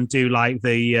off and do like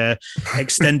the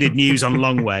extended news on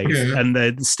Longwave, and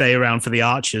they stay around for the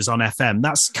Archers on FM.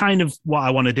 That's kind of what I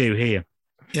want to do here.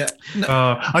 Yeah,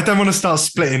 I don't want to start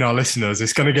splitting our listeners.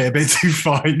 It's going to get a bit too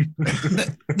fine.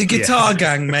 The guitar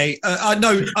gang, mate. I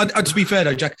know. To be fair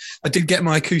though, Jack, I did get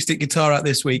my acoustic guitar out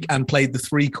this week and played the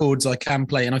 3 chords I can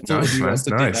play, and I thought you was to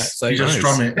do that. So you just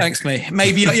strum it. Thanks, mate.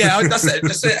 Maybe, yeah. That's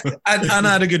it. And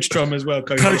I had a good strum as well,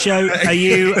 Kojo. Are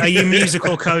you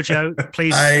musical, Kojo?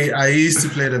 Please. I used to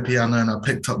play the piano, and I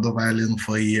picked up the violin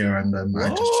for a year, and then I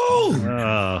just.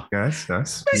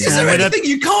 Yes. Is there anything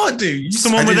you can't do?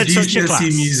 Someone with a touch of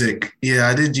class. Music. Yeah,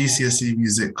 I did GCSE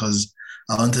music because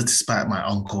I wanted to spite my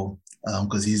uncle,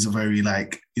 because he's a very I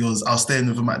was staying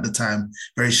with him at the time,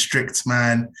 very strict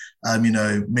man,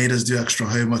 made us do extra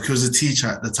homework. He was a teacher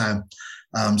at the time.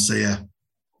 So yeah.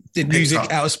 Did music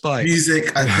out of spite?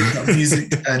 I picked up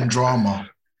music and drama.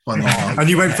 And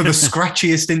you went for the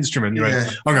scratchiest instrument. You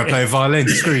went, I'm going to play a violin,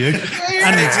 screw you.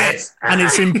 And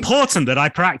it's important that I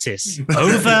practice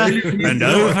over and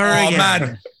over again.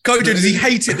 Man. Kojo, does he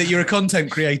hate it that you're a content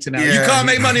creator now? Yeah. You can't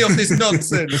make money off this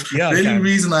nonsense. Yeah, the only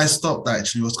reason I stopped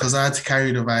actually was because I had to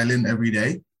carry the violin every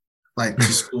day, to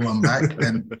school and back.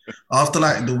 And after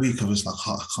the week, I was like,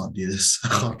 I can't do this.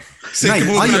 Mate,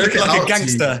 I look like a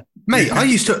gangster. Mate, I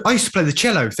used to play the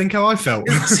cello. Think how I felt.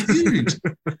 It's huge.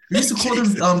 We used to call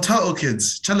them turtle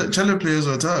kids. Cello players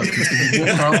or turtle kids. You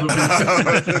walk around with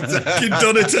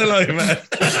Donatello,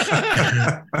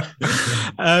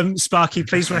 man. Sparky,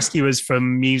 please rescue us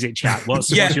from music chat.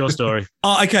 What's your story?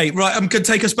 Okay, right. I'm going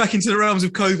to take us back into the realms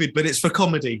of COVID, but it's for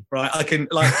comedy, right? I can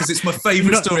because it's my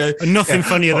favourite story. Nothing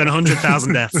funnier than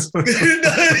 100,000 deaths. no,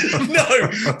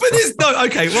 but there's no.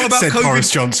 Okay, what about Said COVID?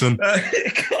 Boris Johnson.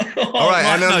 All right,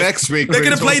 I know next week They're we're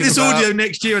going to play talking this about- audio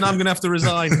next year, and I'm going to have to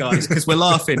resign, guys, because we're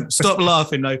laughing. Stop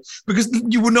laughing, though, because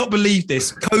you will not believe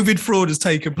this. COVID fraud has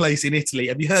taken place in Italy.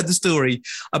 Have you heard the story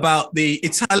about the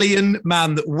Italian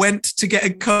man that went to get a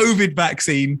COVID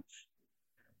vaccine?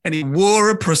 And he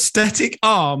wore a prosthetic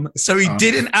arm, so he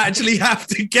didn't actually have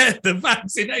to get the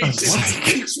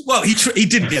vaccination. Well, he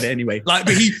didn't get it anyway. Like,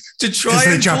 but he to try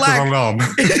and jabbed the flag. wrong arm.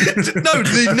 No,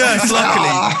 the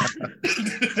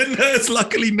nurse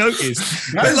luckily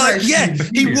noticed. But like, yeah,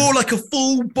 he wore like a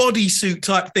full bodysuit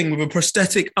type thing with a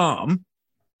prosthetic arm.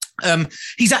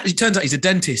 He's actually turns out he's a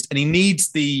dentist and he needs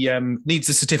the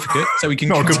certificate so he can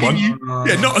Not a good one.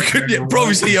 Yeah, not a good. Yeah,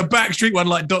 obviously a backstreet one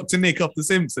like Dr. Nick off The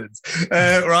Simpsons,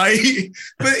 right?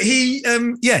 But he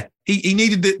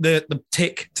needed the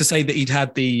tick to say that he'd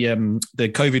had the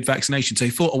COVID vaccination, so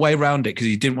he fought a way around it because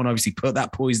he didn't want to obviously put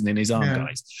that poison in his arm,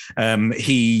 guys.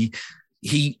 He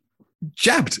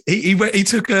jabbed. He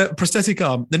took a prosthetic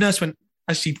arm. The nurse went.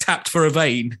 As she tapped for a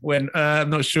vein when I'm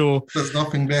not sure. There's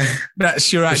nothing there.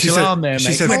 That's your actual arm there, mate.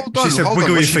 She said, Hold on.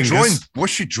 wiggle your fingers.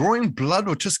 Was she drawing blood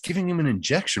or just giving him an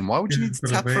injection? Why would you need to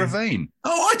tap for a vein?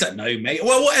 Oh, I don't know, mate.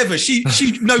 Well, whatever. She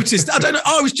noticed. I don't know.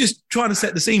 I was just trying to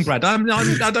set the scene, Brad. I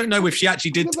don't know if she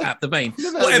actually did tap the vein.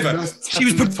 Whatever. She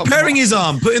was preparing his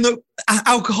arm, putting the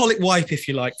alcoholic wipe, if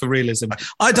you like, for realism.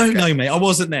 I don't know, mate. I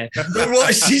wasn't there. But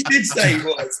what she did say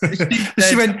was,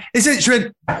 She went, is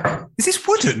this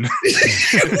wooden?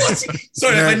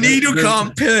 Sorry, my needle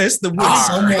can't pierce the wood.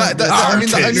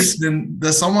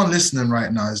 There's someone listening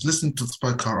right now. He's listening to the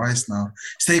podcast right now.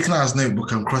 He's taking out his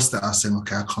notebook and crossed it out saying,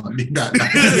 okay, I can't do that.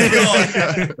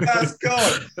 That's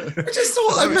God. I just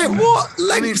thought, I meant, what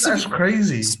lengths? That's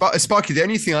crazy. Sparky, the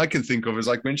only thing I can think of is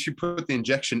like when she put the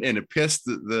injection in, it pierced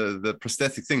the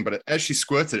prosthetic thing, but as she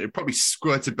squirted, it probably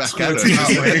squirted back at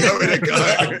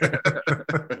her.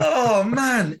 Oh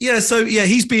man, yeah. So yeah,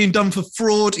 he's being done for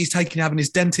fraud. He's having his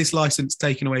dentist license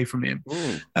taken away from him.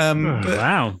 But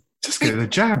Wow. Just get the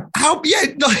jab. how? Yeah,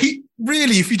 like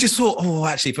really. If you just thought, oh,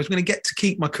 actually, if I was going to get to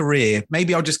keep my career,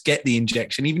 maybe I'll just get the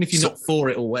injection, even if you're not for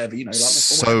it or whatever. You know.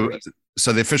 Like,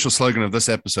 So the official slogan of this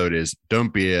episode is: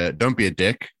 "Don't be a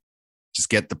dick, just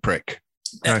get the prick."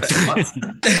 If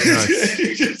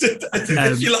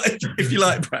you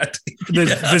like, Brad.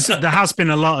 There has been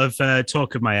a lot of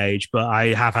talk of my age, but I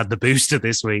have had the booster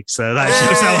this week, so that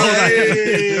shows how old I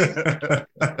am.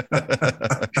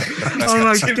 Oh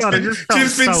my God, I just felt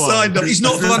Jim's been so signed old. up. He's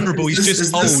not vulnerable. He's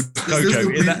just old.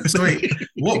 So wait,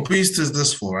 what booster is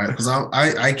this for, right? Because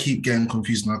I keep getting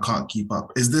confused and I can't keep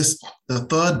up. Is this the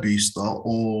third booster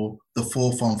or the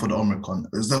fourth one for the Omicron?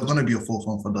 Is there going to be a fourth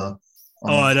one for the...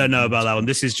 Oh, I don't know about that one.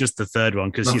 This is just the third one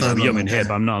because I'm young and hip.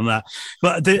 Okay. I'm not on that.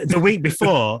 But the week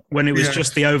before, when it was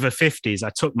just the over 50s,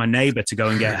 I took my neighbour to go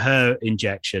and get her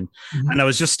injection. And I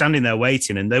was just standing there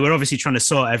waiting, and they were obviously trying to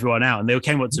sort everyone out. And they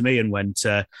came up to me and went,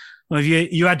 well, have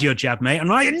you had your jab, mate?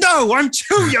 And I'm like, no, I'm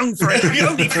too young for it.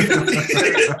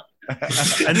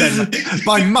 And then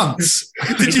by months.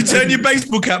 Did you turn your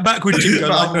baseball cap backwards? You go,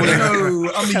 no,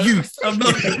 I'm a youth. I'm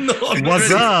not.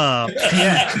 What's up?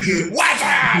 Yeah. What's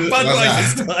up?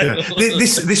 Budweiser style.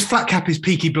 This flat cap is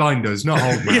Peaky Blinders, not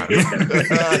old man.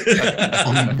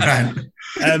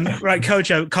 Right,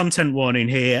 Kojo, content warning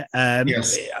here.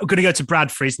 Yes. I'm going to go to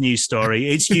Brad for his news story.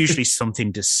 It's usually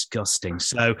something disgusting.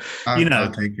 So,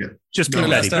 I'll take it. just be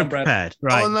ready, be prepared.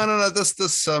 Right. Oh no!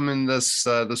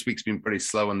 This week's been pretty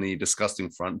slow on the disgusting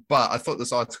front, but I thought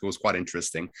this article was quite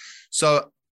interesting.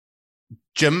 So,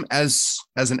 Jim, as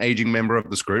an aging member of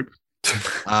this group,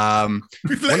 one of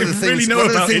the things know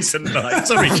about it tonight.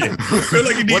 Sorry, Jim. I feel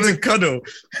like you need to cuddle.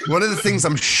 One of the things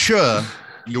I'm sure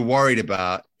you're worried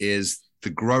about is the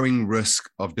growing risk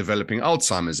of developing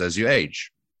Alzheimer's as you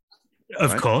age.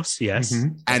 Of course, yes. Mm-hmm.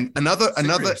 And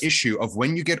another issue of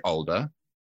when you get older,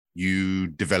 you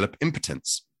develop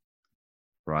impotence,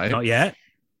 right? Not yet.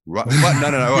 Right. What?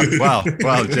 No. Well,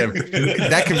 Jim,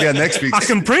 that can be our next week's I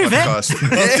can prove podcast.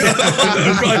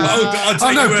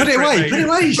 Put it away.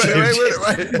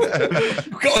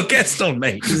 We've got a guest on,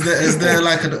 mate. Is there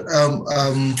like an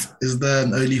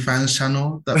OnlyFans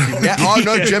channel that people... Yeah. Oh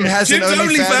no, Jim has Jim's an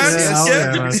OnlyFans.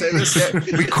 Yes.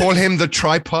 Yeah. We call him the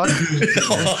tripod.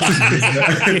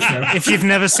 If you've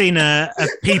never seen a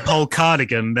peephole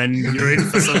cardigan, then you're in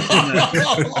for something.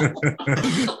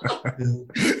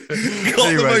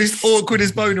 The most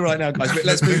awkwardest boner right now, guys. But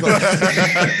let's move on.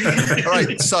 All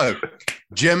right, so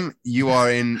Jim, you are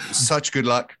in such good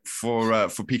luck for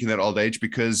peaking that old age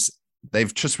because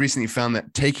they've just recently found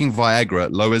that taking Viagra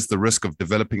lowers the risk of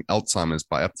developing Alzheimer's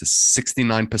by up to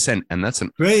 69%. And that's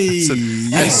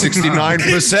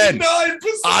 69%.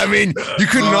 I mean, you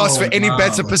couldn't ask for any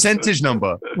better percentage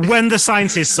number. When the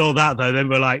scientists saw that, though, they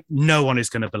were like, no one is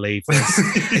going to believe this.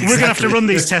 We're going to have to run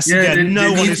these tests again.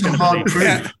 No one is going to believe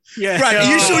it. Yeah. Brad, are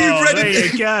you sure you've read it? There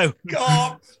you go.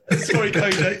 God. Sorry,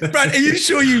 Kojo. Brad, are you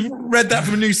sure you read that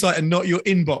from a news site and not your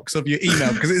inbox of your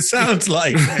email? Because it sounds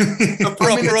like a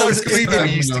proper old school.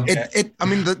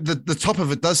 The top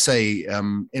of it does say,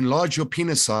 enlarge your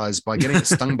penis size by getting it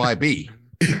stung by a bee.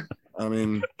 I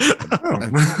mean, what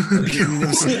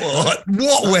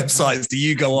websites do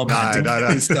you go on? No.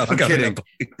 I'm kidding.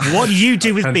 What you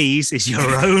do with bees is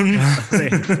your own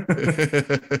thing.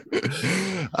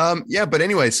 But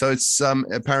anyway, so it's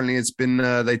apparently it's been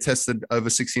they tested over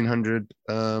 1,600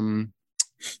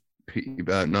 not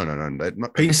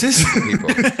penises. People.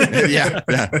 yeah.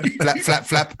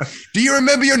 Flap. Do you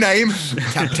remember your name?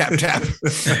 Tap.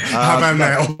 How about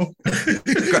now?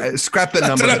 Scrap that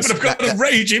number. I've got a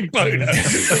raging boner.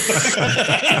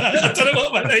 I don't know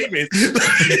what my name is.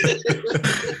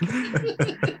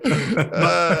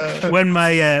 When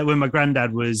my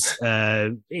granddad was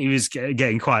he was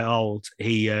getting quite old,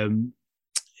 he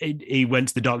went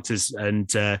to the doctors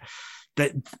and.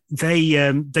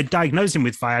 They diagnosed him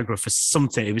with Viagra for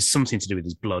something. It was something to do with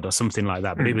his blood or something like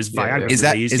that. But it was Viagra. Is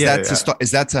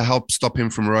that to help stop him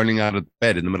from rolling out of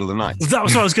bed in the middle of the night? That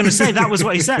was what I was going to say. That was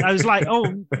what he said. I was like,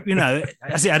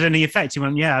 has it had any effect? He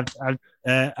went, yeah,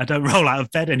 I don't roll out of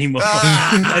bed anymore.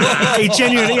 He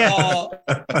genuinely, yeah.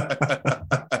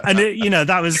 And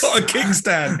that was got a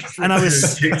kickstand. And I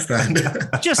was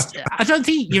just. I don't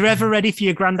think you're ever ready for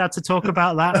your granddad to talk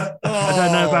about that. I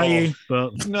don't know about you,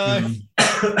 but no.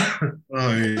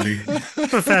 Really?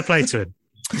 But fair play to him.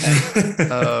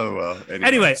 Oh well.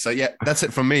 Anyway, so yeah, that's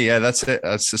it from me. Yeah, that's it.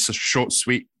 That's just a short,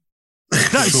 sweet.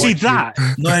 See that?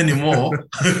 Not anymore.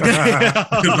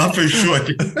 Nothing short.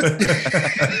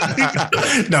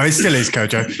 No, it still is,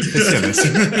 Kojo. It still is.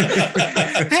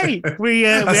 Hey,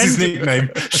 that's his nickname.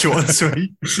 Short and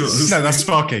sweet. No, that's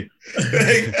Sparky.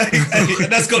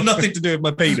 That's got nothing to do with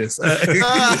my penis.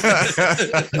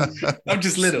 I'm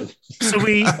just little. So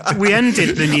we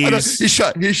ended the news.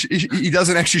 He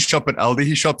doesn't actually shop at Aldi.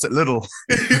 He shops at Lidl.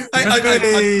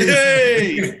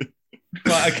 Hey.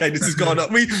 Right, okay, this has gone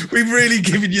up. We've really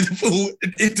given you the full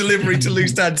delivery to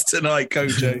Loose Dads tonight,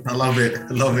 Kojo. I love it.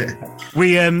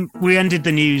 We ended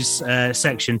the news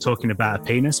section talking about a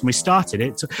penis, and we started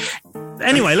it.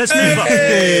 Anyway, let's move on.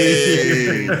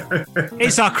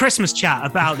 It's our Christmas chat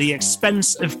about the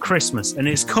expense of Christmas, and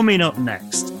it's coming up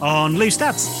next on Loose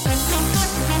Dads.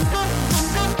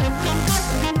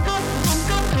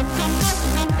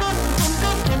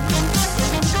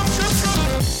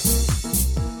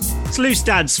 It's Loose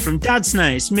Dads from Dad's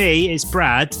Night. It's me, it's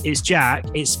Brad, it's Jack,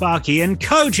 it's Sparky, and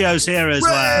Kojo's here as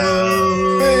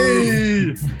well.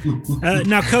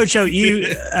 Now, Kojo,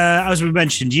 you, as we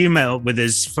mentioned, you met up with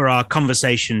us for our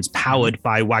conversations powered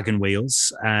by Wagon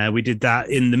Wheels. We did that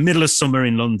in the middle of summer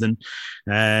in London,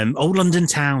 old London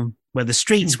town, where the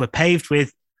streets were paved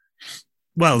with.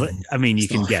 Well, I mean, you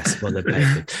can guess what they're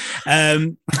paved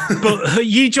with. But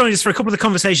you joined us for a couple of the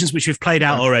conversations which we've played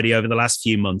out already over the last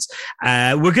few months.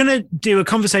 We're going to do a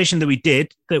conversation that we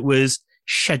did that was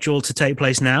scheduled to take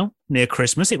place now near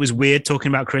Christmas. It was weird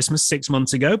talking about Christmas 6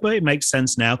 months ago, but it makes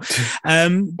sense now.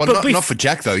 Not for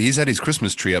Jack, though. He's had his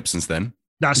Christmas tree up since then.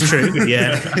 That's true,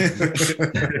 yeah.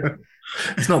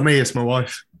 It's not me, it's my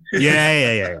wife.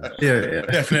 Yeah.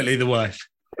 Definitely the wife.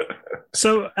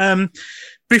 So,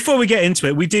 before we get into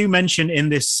it, we do mention in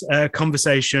this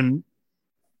conversation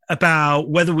about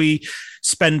whether we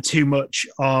spend too much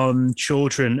on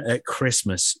children at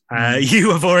Christmas.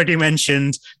 You have already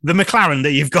mentioned the McLaren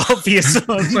that you've got for your son.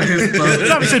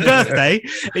 That was a birthday.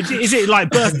 Is it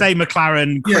like birthday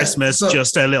McLaren, Christmas,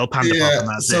 just a little panda pop and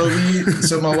that's it?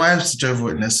 So my wife's Jehovah's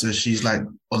Witness, so she's like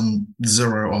on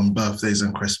 0 on birthdays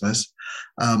and Christmas.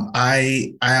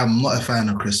 I am not a fan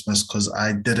of Christmas because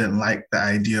I didn't like the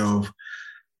idea of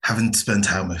having to spend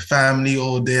time with family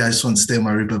all day. I just want to stay in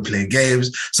my room and play games.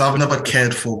 So I've never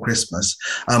cared for Christmas.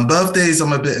 Birthdays,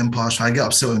 I'm a bit impartial. I get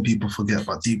upset when people forget,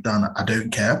 but deep down, I don't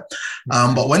care.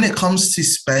 But when it comes to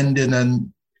spending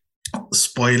and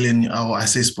spending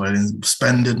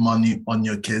money on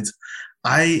your kids,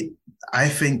 I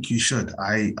think you should.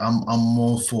 I'm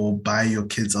more for buy your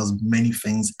kids as many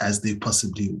things as they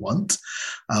possibly want,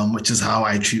 which is how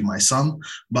I treat my son.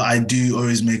 But I do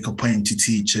always make a point to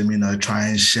teach him, try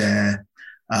and share.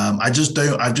 I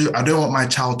don't want my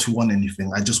child to want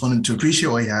anything. I just want him to appreciate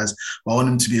what he has, but I want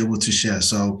him to be able to share.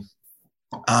 So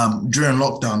during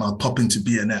lockdown, I'll pop into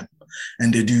B&M.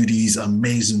 and they do these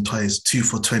amazing toys, 2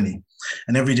 for $20.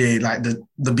 And every day, like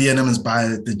the B&M's by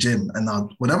the gym, and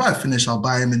whenever I finish, I'll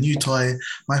buy him a new toy.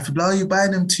 My wife will be like, "Oh, you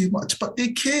buying them too much?" But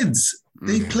they're kids.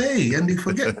 They play and they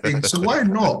forget things. So why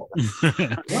not?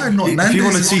 Why not? If you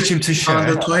want to teach him to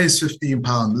share, the toy is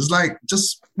 £15. It's like,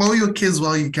 just spoil your kids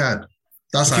while you can.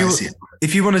 That's how I see it.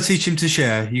 If you want to teach him to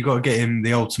share, you got to get him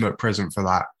the ultimate present for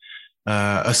that: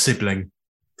 a sibling.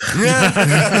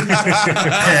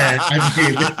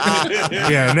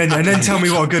 Yeah, and then tell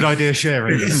me what a good idea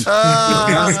sharing is.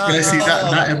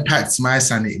 That impacts my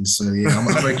sanity. So yeah, I'm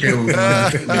okay with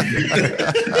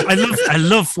I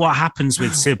love what happens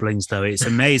with siblings, though. It's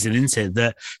amazing, isn't it?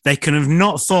 That they can have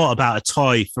not thought about a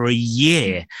toy for a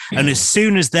year, and as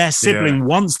soon as their sibling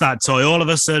wants that toy, all of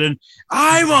a sudden,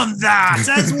 I want that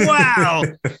as well.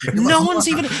 No one's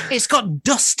even. It's got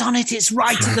dust on it. It's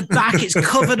right at the back. It's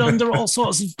covered under all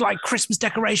sorts of like Christmas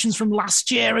decorations from last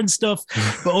year and stuff.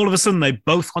 But all of a sudden, they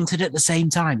both wanted it at the same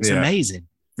time. It's amazing.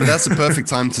 But that's the perfect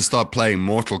time to start playing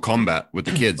Mortal Kombat with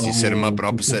the kids. You set them up at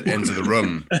opposite ends of the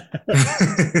room,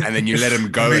 and then you let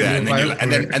them go there,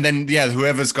 and then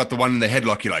whoever's got the one in the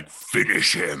headlock, you're like,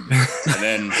 finish him. And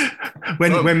then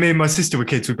when me and my sister were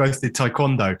kids, we both did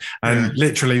taekwondo, and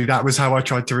literally that was how I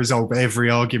tried to resolve every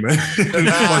argument. Get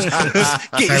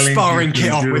your sparring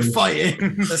kit on, we're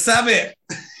fighting. Let's have it.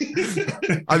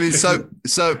 I mean, so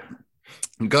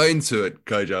going to it,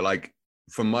 Kojo, like,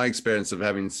 from my experience of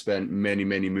having spent many,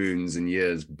 many moons and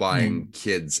years buying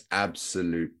kids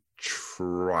absolute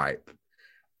tripe,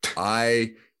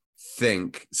 I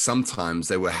think sometimes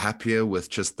they were happier with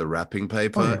just the wrapping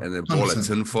paper and then ball it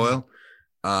tinfoil.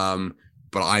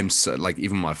 But I'm so, like,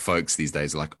 even my folks these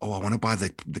days are like, "Oh, I want to buy the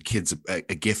kids a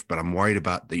gift, but I'm worried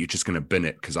about that you're just going to bin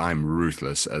it because I'm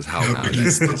ruthless as hell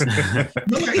nowadays."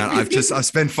 And I've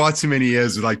spent far too many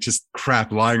years with like just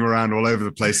crap lying around all over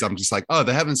the place. I'm just like, "Oh,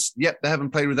 they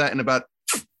haven't played with that in about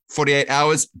 48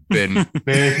 hours. Bin.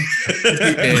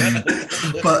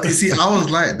 But you see, I was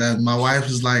like that. My wife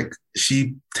was like,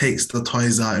 she takes the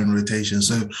toys out in rotation.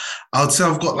 So I would say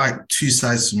I've got like two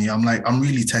sides to me. I'm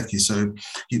really techie. So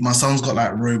my son's got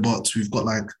like robots. We've got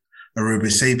like a Robo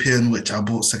Sapien, which I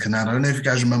bought secondhand. I don't know if you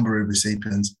guys remember Robo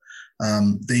Sapiens.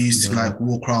 They used to like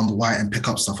walk around the white and pick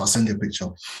up stuff. I'll send you a picture.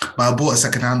 But I bought a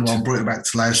secondhand one, brought it back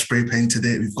to life, spray painted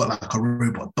it. We've got like a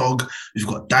robot dog. We've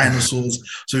got dinosaurs.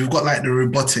 So we've got like the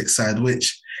robotic side,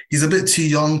 which he's a bit too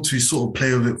young to sort of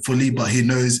play with it fully, but he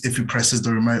knows if he presses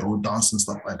the remote or dance and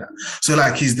stuff like that. So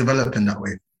like he's developing that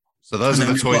way. So those are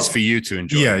the toys for you to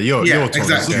enjoy. Yeah, your toys.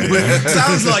 Exactly.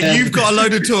 Sounds like you've got a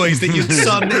load of toys that your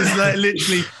son is like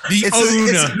literally the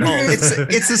owner.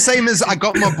 It's the same as I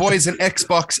got my boys an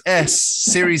Xbox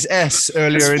Series S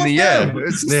earlier in the year.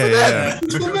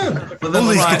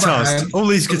 All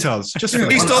these guitars. Just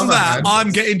based on that, I'm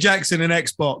getting Jackson an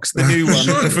Xbox, the new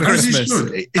one for Christmas.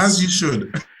 As you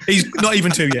should. He's not even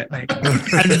 2 yet, mate.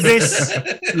 And this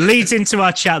leads into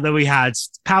our chat that we had,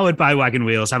 powered by Wagon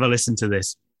Wheels. Have a listen to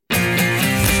this.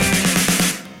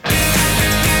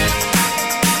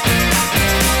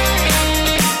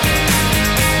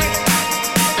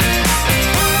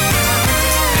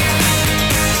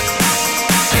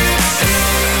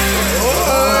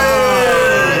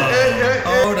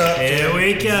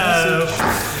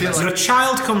 So a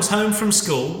child comes home from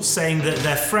school saying that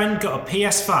their friend got a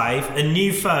PS5, a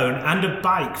new phone, and a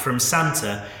bike from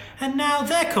Santa, and now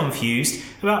they're confused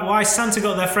about why Santa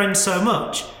got their friend so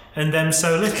much and them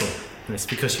so little. And it's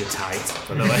because you're tight,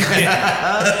 by the way.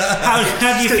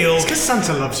 How do you feel? It's because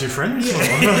Santa loves your friends.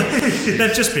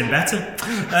 They've just been better.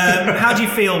 How do you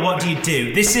feel? What do you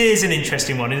do? This is an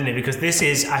interesting one, isn't it? Because this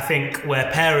is, I think, where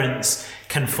parents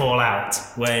can fall out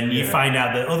when you find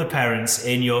out that other parents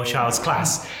in your child's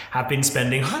class have been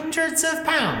spending hundreds of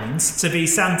pounds to be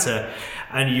Santa,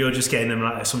 and you're just getting them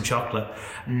like some chocolate.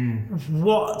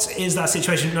 What is that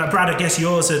situation? Brad, I guess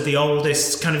yours are the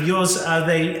oldest. Kind of yours, are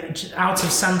they out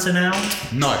of Santa now?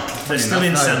 No. They're still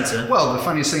in Santa? Well, the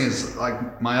funniest thing is,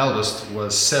 like, my eldest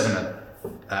was 7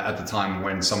 at the time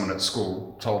when someone at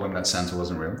school told him that Santa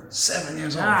wasn't real. 7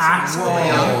 years old.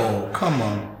 Whoa, come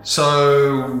on.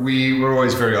 So we were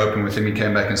always very open with him. He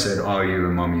came back and said, "Are you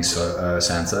and Mommy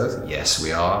Santa?" "Yes,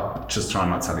 we are. Just try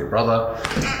not to tell your brother."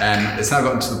 And it's now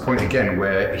gotten to the point again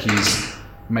where he's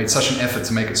made such an effort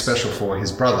to make it special for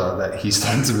his brother that he's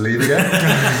starting to believe again.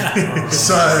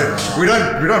 So we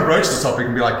don't broach the topic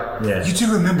and be like, "You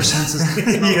do remember Santa's,"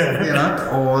 you know,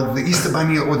 or the Easter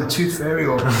Bunny or the Tooth Fairy,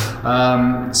 or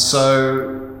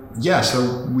so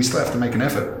we still have to make an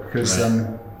effort because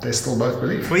they still both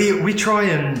believe. We try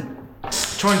and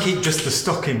keep just the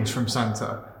stockings from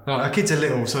Santa. Like, our kids are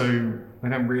little, so They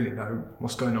don't really know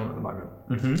what's going on at the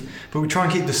moment. But we try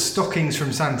and keep the stockings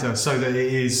from Santa so that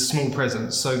it is small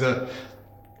presents, so that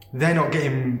they're not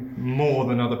getting more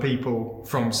than other people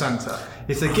from Santa.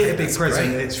 If they get a big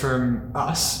present, it's from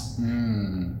us.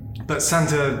 But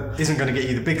Santa isn't going to get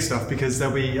you the big stuff because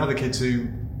there'll be other kids who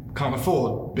can't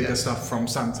afford bigger stuff from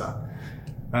Santa.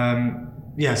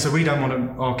 So we don't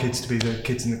want our kids to be the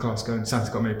kids in the class going,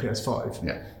 Santa got me a PS5.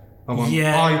 Yeah.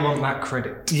 I want that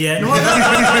credit. Yeah, no,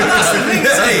 that's the thing.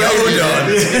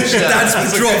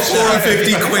 Dad's dropped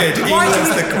 450 quid.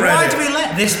 Why do we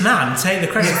let this man take the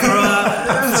credit for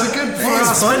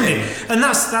our spending? And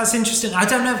that's interesting. I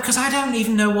don't know, because I don't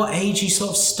even know what age you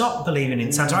sort of stopped believing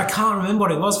in Santa. I can't remember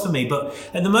what it was for me, but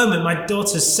at the moment my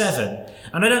daughter's 7,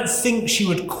 and I don't think she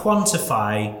would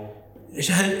quantify.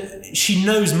 She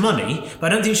knows money,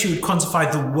 but I don't think she would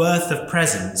quantify the worth of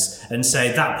presents and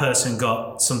say that person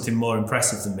got something more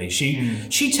impressive than me.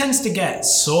 She tends to get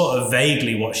sort of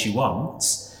vaguely what she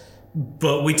wants,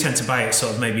 but we tend to buy it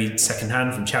sort of maybe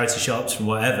secondhand from charity shops, from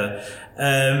whatever.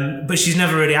 But she's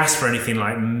never really asked for anything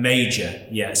like major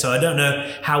yet. So I don't know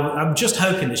how. I'm just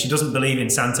hoping that she doesn't believe in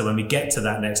Santa when we get to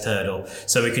that next hurdle.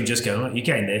 So we can just go, you're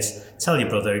getting this. Tell your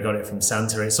brother he got it from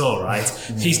Santa. It's all right.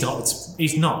 He's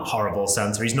not horrible,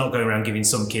 Santa. He's not going around giving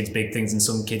some kids big things and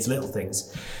some kids little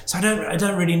things. So I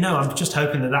don't really know. I'm just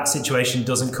hoping that situation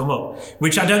doesn't come up,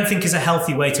 which I don't think is a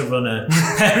healthy way to run a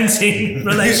parenting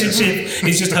relationship.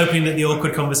 It's just hoping that the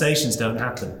awkward conversations don't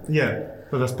happen. Yeah.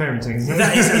 Well, that's parenting, isn't it?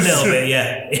 That is a little bit,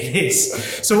 yeah, it is.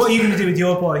 So what are you going to do with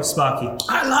your boy, Sparky?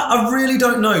 I really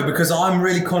don't know, because I'm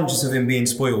really conscious of him being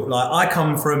spoiled. Like, I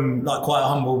come from quite a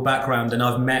humble background, and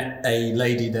I've met a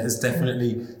lady that has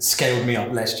definitely scaled me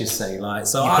up, let's just say.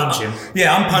 So you punch him?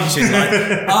 Yeah, I'm punching.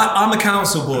 I'm a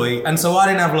council boy, and so I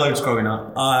didn't have loads growing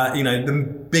up.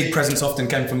 The big presents often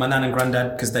came from my nan and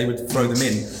granddad because they would throw them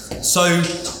in. So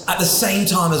at the same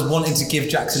time as wanting to give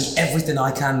Jackson everything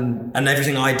I can and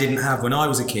everything I didn't have when I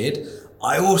was a kid,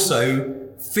 I also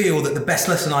feel that the best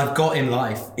lesson I've got in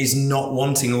life is not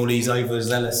wanting all these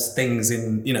overzealous things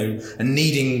and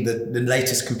needing the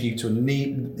latest computer and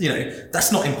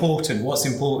that's not important. What's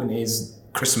important is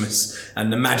Christmas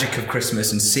and the magic of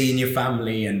Christmas and seeing your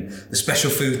family and the special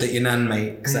food that your nan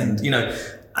makes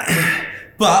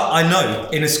But I know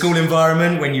in a school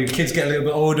environment, when your kids get a little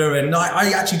bit older, and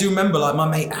I actually do remember my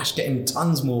mate Ash getting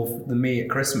tons more than me at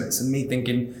Christmas, and me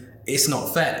thinking it's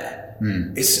not fair.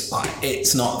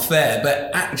 It's not fair.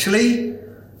 But actually,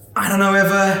 I don't know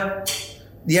whether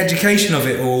the education of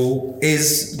it all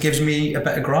gives me a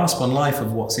better grasp on life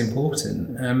of what's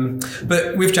important.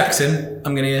 But with Jackson,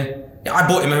 I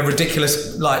bought him a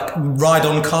ridiculous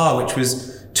ride-on car, which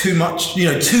was too much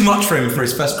for him for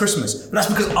his first Christmas. But that's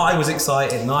because I was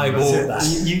excited and I bought that.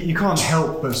 You can't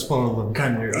help but spoil them,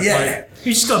 can you? Yeah.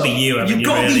 You just got to be you, haven't you? You've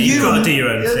got to be you. You've got to do your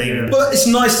own thing. But it's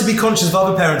nice to be conscious of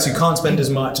other parents who can't spend as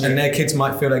much and their kids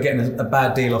might feel they're getting a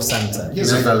bad deal off Santa.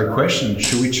 Here's a valid question.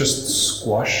 Should we just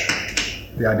squash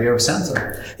the idea of Santa?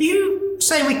 Are you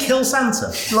saying we kill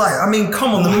Santa?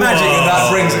 Come on, the magic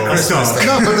that brings at Christmas.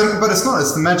 No, but it's not.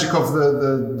 It's the magic of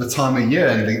the time of year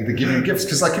and the giving of gifts.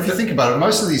 Because if you think about it,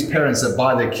 most of these parents that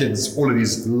buy their kids all of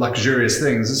these luxurious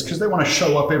things is because they want to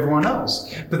show up everyone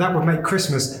else. But that would make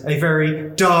Christmas a very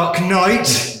dark night.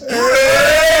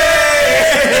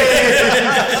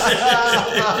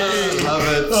 Love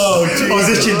it. Oh, geez. I was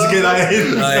itching to get that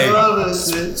in. Love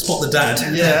it. Spot the dad.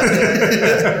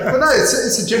 Yeah. But no,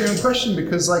 it's a genuine question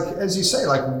because, as you say,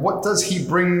 what does he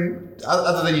bring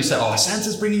other than you say,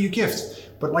 Santa's bringing you gifts?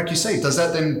 But like you say, does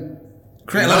that then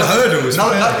create a lot of hurdles?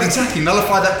 Exactly.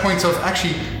 Nullify that point of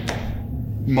actually,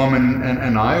 Mom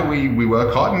and I, we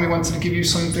work hard and we wanted to give you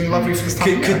something lovely for this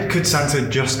time. Could Santa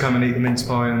just come and eat the mince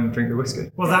pie and drink the whiskey?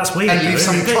 Well, that's weird. And leave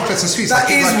some chocolates and sweets. That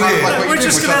is weird. We're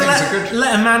just going to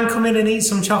let a man come in and eat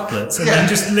some chocolates and then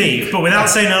just leave, but without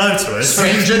saying hello to us.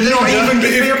 Stranger, not even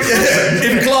give me a present.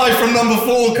 If Clive from number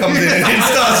 4 comes in and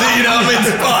starts eating our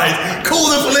mince pies, call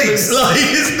the police.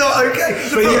 It's not okay.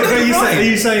 Are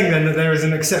you saying then that there is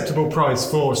an acceptable price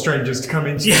for strangers to come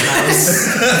into your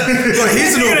house? Well,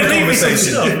 here's an awkward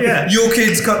conversation. Yeah. Your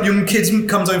kid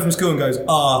comes home from school and goes,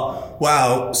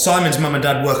 wow, Simon's mum and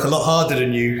dad work a lot harder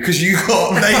than you because they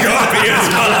got me a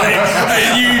time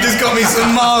and you just got me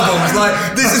some marbles.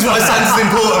 This is why Santa's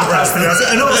important for us.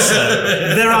 And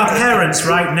also, there are parents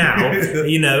right now,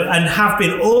 and have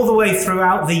been all the way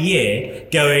throughout the year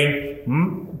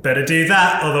going, better do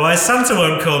that, otherwise Santa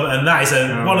won't come, and that is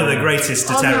one of the greatest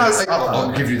deterrents.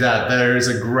 I'll give you that. There is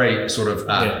a great sort of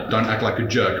don't act like a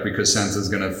jerk because Santa's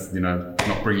going to,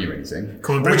 not bring you anything.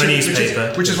 Come and bring my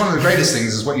newspaper. Which is one of the greatest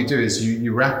things. Is what you do is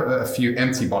you wrap a few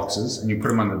empty boxes and you put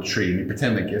them under the tree and you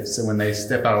pretend they're gifts. And when they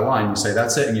step out of line, you say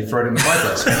that's it, and you throw it in the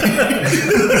fireplace.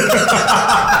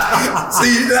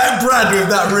 See that Brad with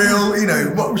that real,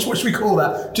 what should we call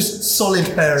that? Just solid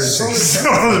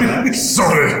parenting.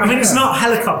 Solid. I mean, it's not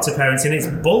helicopter parenting; it's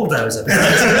bulldozer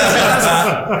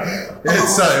parenting.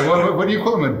 It's what do you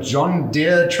call them? A John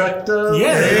Deere tractor?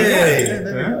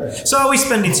 Yeah. So, are we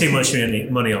spending too much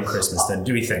money on Christmas? Then,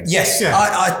 do we think? Yes,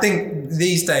 I think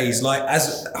these days, like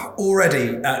as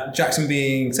already Jackson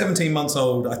being 17 months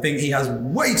old, I think he has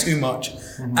way too much,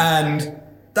 and.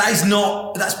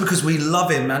 That's because we love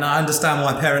him, and I understand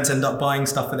why parents end up buying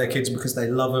stuff for their kids because they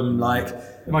love them. Like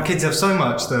my kids have so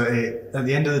much that at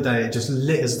the end of the day, it just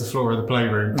litters the floor of the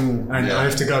playroom, and I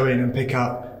have to go in and pick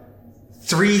up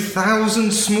 3,000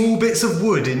 small bits of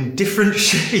wood in different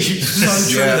shapes.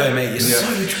 So true, though, mate. It's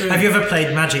so true. Have you ever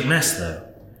played Magic Mess, though?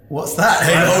 What's that?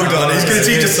 Hey, hold on. He's going to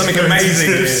teach us something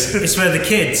amazing. It's where the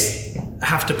kids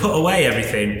have to put away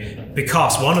everything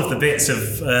because one of the bits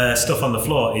of stuff on the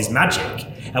floor is magic.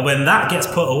 And when that gets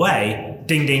put away,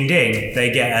 ding, ding, ding,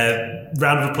 they get a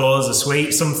round of applause, a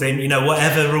sweet, something,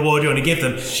 whatever reward you want to give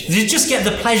them. You just get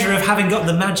the pleasure of having got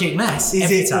the magic mess. Is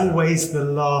it always the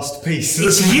last piece?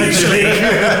 It's usually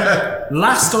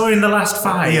last or in the last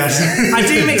 5. Yes. I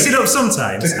do mix it up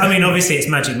sometimes. I mean, obviously it's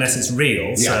magic mess, it's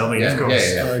real. So, I mean, of course.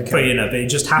 Okay. But, but it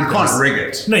just happens. You can't rig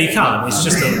it. No, you can't. It's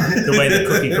just the way the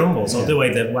cookie crumbles or the way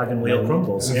the wagon wheel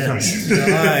crumbles. Yeah.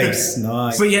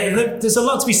 Nice. But there's a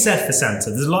lot to be said for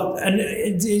Santa. There's a lot, and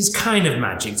it is kind of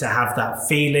magic to have that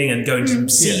feeling and going to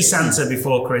see Santa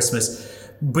before Christmas.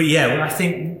 But I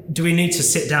think, do we need to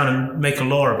sit down and make a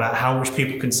law about how much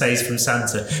people can say is from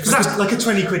Santa? Because that's like a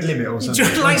 20 quid limit or something.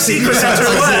 Just like Secret Santa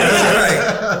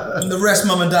away. And the rest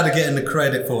mum and dad are getting the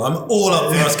credit for. I'm all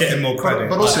up for us getting more credit.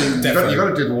 But also, you've got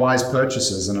to do the wise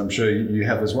purchases, and I'm sure you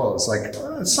have as well. It's like,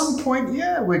 at some point,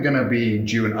 we're going to be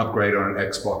due an upgrade on an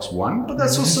Xbox One, but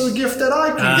that's also a gift that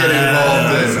I can get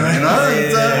involved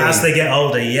in. As they get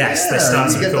older, they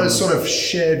start to get those sort of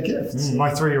shared gifts.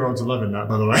 My 3-year-olds are loving that,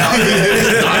 by the way.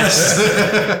 Nice.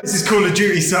 This is Call of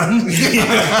Duty, son.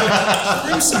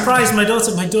 I'm surprised. My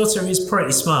daughter is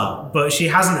pretty smart, but she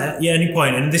hasn't at any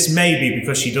point, and this may be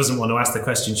because she doesn't want to ask the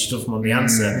question, she doesn't want the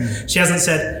answer. She hasn't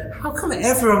said, how come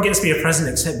everyone gets me a present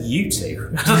except you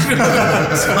two?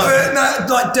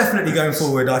 Definitely going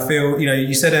forward, I feel,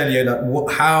 you said earlier,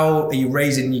 how are you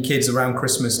raising your kids around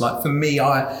Christmas? Like for me,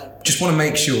 I just want to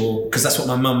make sure, because that's what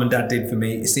my mum and dad did for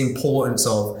me, it's the importance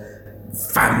of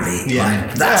family.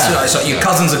 That's like your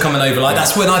cousins are coming over. Like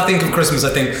that's when I think of Christmas, I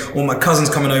think all my cousins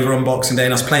coming over on Boxing Day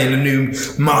and us playing the new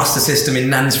Master System in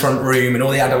Nan's front room and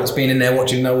all the adults being in there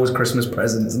watching Noel's Christmas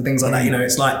presents and things like that.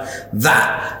 It's like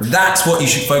that's what you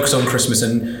should focus on Christmas,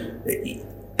 and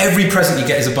every present you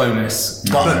get is a bonus,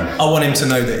 but I want him to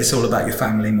know that it's all about your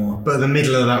family more. But the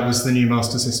middle of that was the new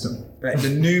Master System. The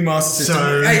new Master System.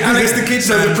 So, hey, Alex, the kids.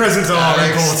 So the presents are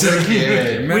important.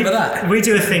 Remember that? We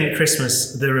do a thing at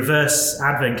Christmas, the reverse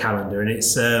advent calendar, and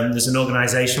it's there's an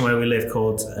organisation where we live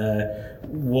called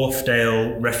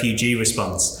Wharfdale Refugee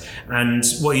Response. And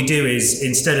what you do is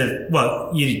instead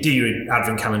of, you do your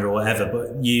advent calendar or whatever,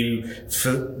 but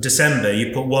for December,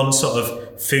 you put one sort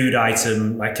of food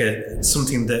item, like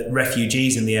something that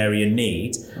refugees in the area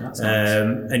need,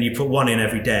 and you put one in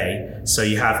every day. So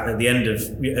you have at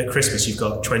Christmas you've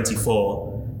got 24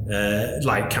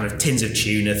 kind of tins of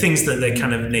tuna, things that they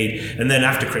kind of need, and then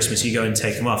after Christmas you go and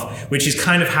take them off, which is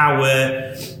kind of how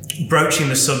we're broaching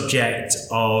the subject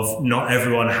of not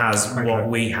everyone has what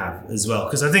we have as well,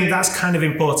 because I think that's kind of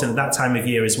important at that time of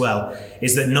year as well,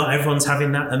 is that not everyone's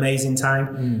having that amazing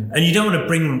time, and you don't want to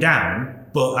bring them down.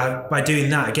 But by doing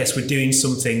that, I guess we're doing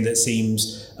something that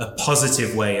seems a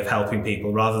positive way of helping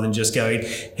people, rather than just going,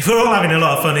 we're all having a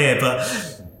lot of fun here, but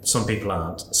some people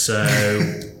aren't. So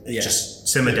just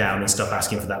simmer down and stop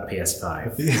asking for that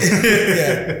PS5.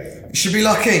 You should be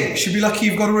lucky.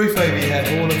 You've got a roof over your head.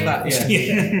 All of that.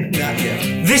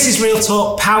 This is Real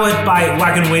Talk, powered by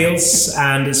Wagon Wheels,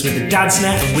 and it's with the Dads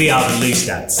Net, and we are the Loose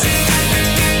Dads.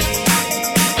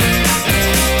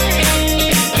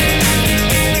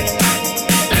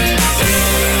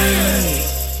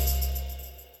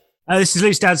 This is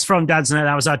Loose Dads from Dadsnet.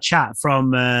 That was our chat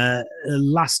from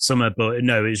last summer, but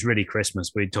no, it was really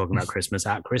Christmas. We were talking about Christmas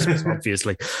at Christmas,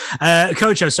 obviously.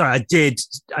 Coach, I'm sorry,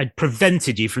 I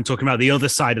prevented you from talking about the other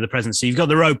side of the present. So you've got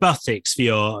the robotics for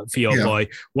your boy.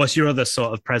 What's your other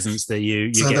sort of presents that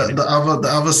you get? The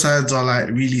other sides are like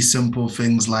really simple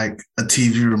things like a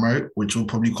TV remote, which will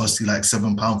probably cost you like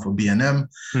 £7 for B&M.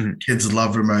 Mm-hmm. Kids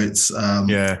love remotes.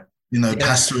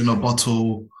 Pasta in a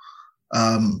bottle.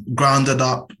 Grounded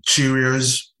up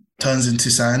Cheerios turns into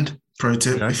sand. Pro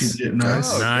tip, if you didn't know.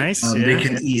 Nice. They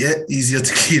can eat it. Easier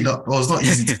to clean up. Well, it's not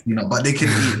easy to clean up, but they can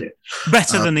eat it.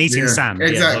 Better than eating sand.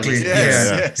 Exactly.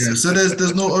 Yes. Yeah. So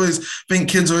there's not always. I think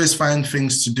kids always find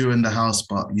things to do in the house,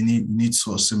 but you need to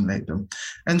sort of simulate them.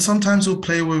 And sometimes we'll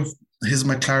play with his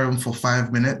McLaren for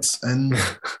 5 minutes and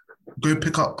go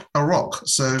pick up a rock.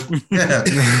 So yeah.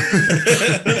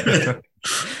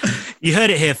 You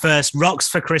heard it here first. Rocks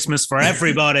for Christmas for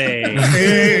everybody.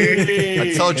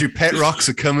 I told you, pet rocks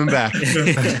are coming back.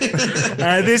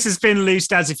 This has been Loose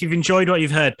Dads. If you've enjoyed what you've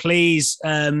heard, please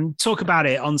talk about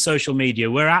it on social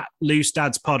media. We're at Loose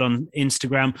Dads Pod on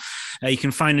Instagram. You can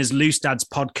find us Loose Dads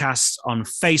Podcast on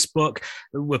Facebook.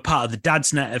 We're part of the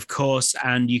Dadsnet, of course,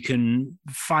 and you can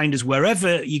find us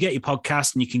wherever you get your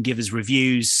podcast, and you can give us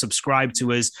reviews, subscribe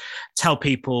to us, tell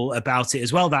people about it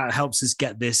as well. That helps us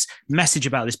get this message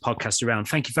about this podcast around.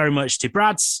 Thank you very much to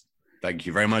Brads. Thank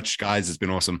you very much, guys. It's been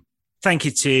awesome. Thank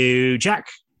you to Jack.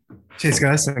 Cheers,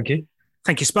 guys. Thank you.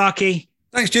 Thank you, Sparky.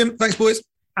 Thanks, Jim. Thanks, boys.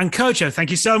 And Kojo,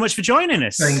 thank you so much for joining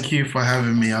us. Thank you for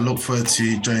having me. I look forward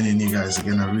to joining you guys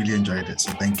again. I really enjoyed it.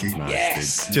 So thank you.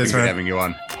 Yes. Cheers for having you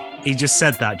on. He just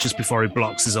said that just before he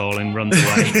blocks us all and runs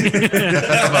away.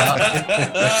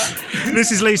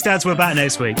 This is Loose Dads. We're back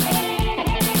next week.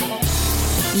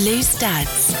 Loose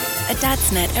Dads, a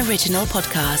Dadsnet original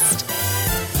podcast.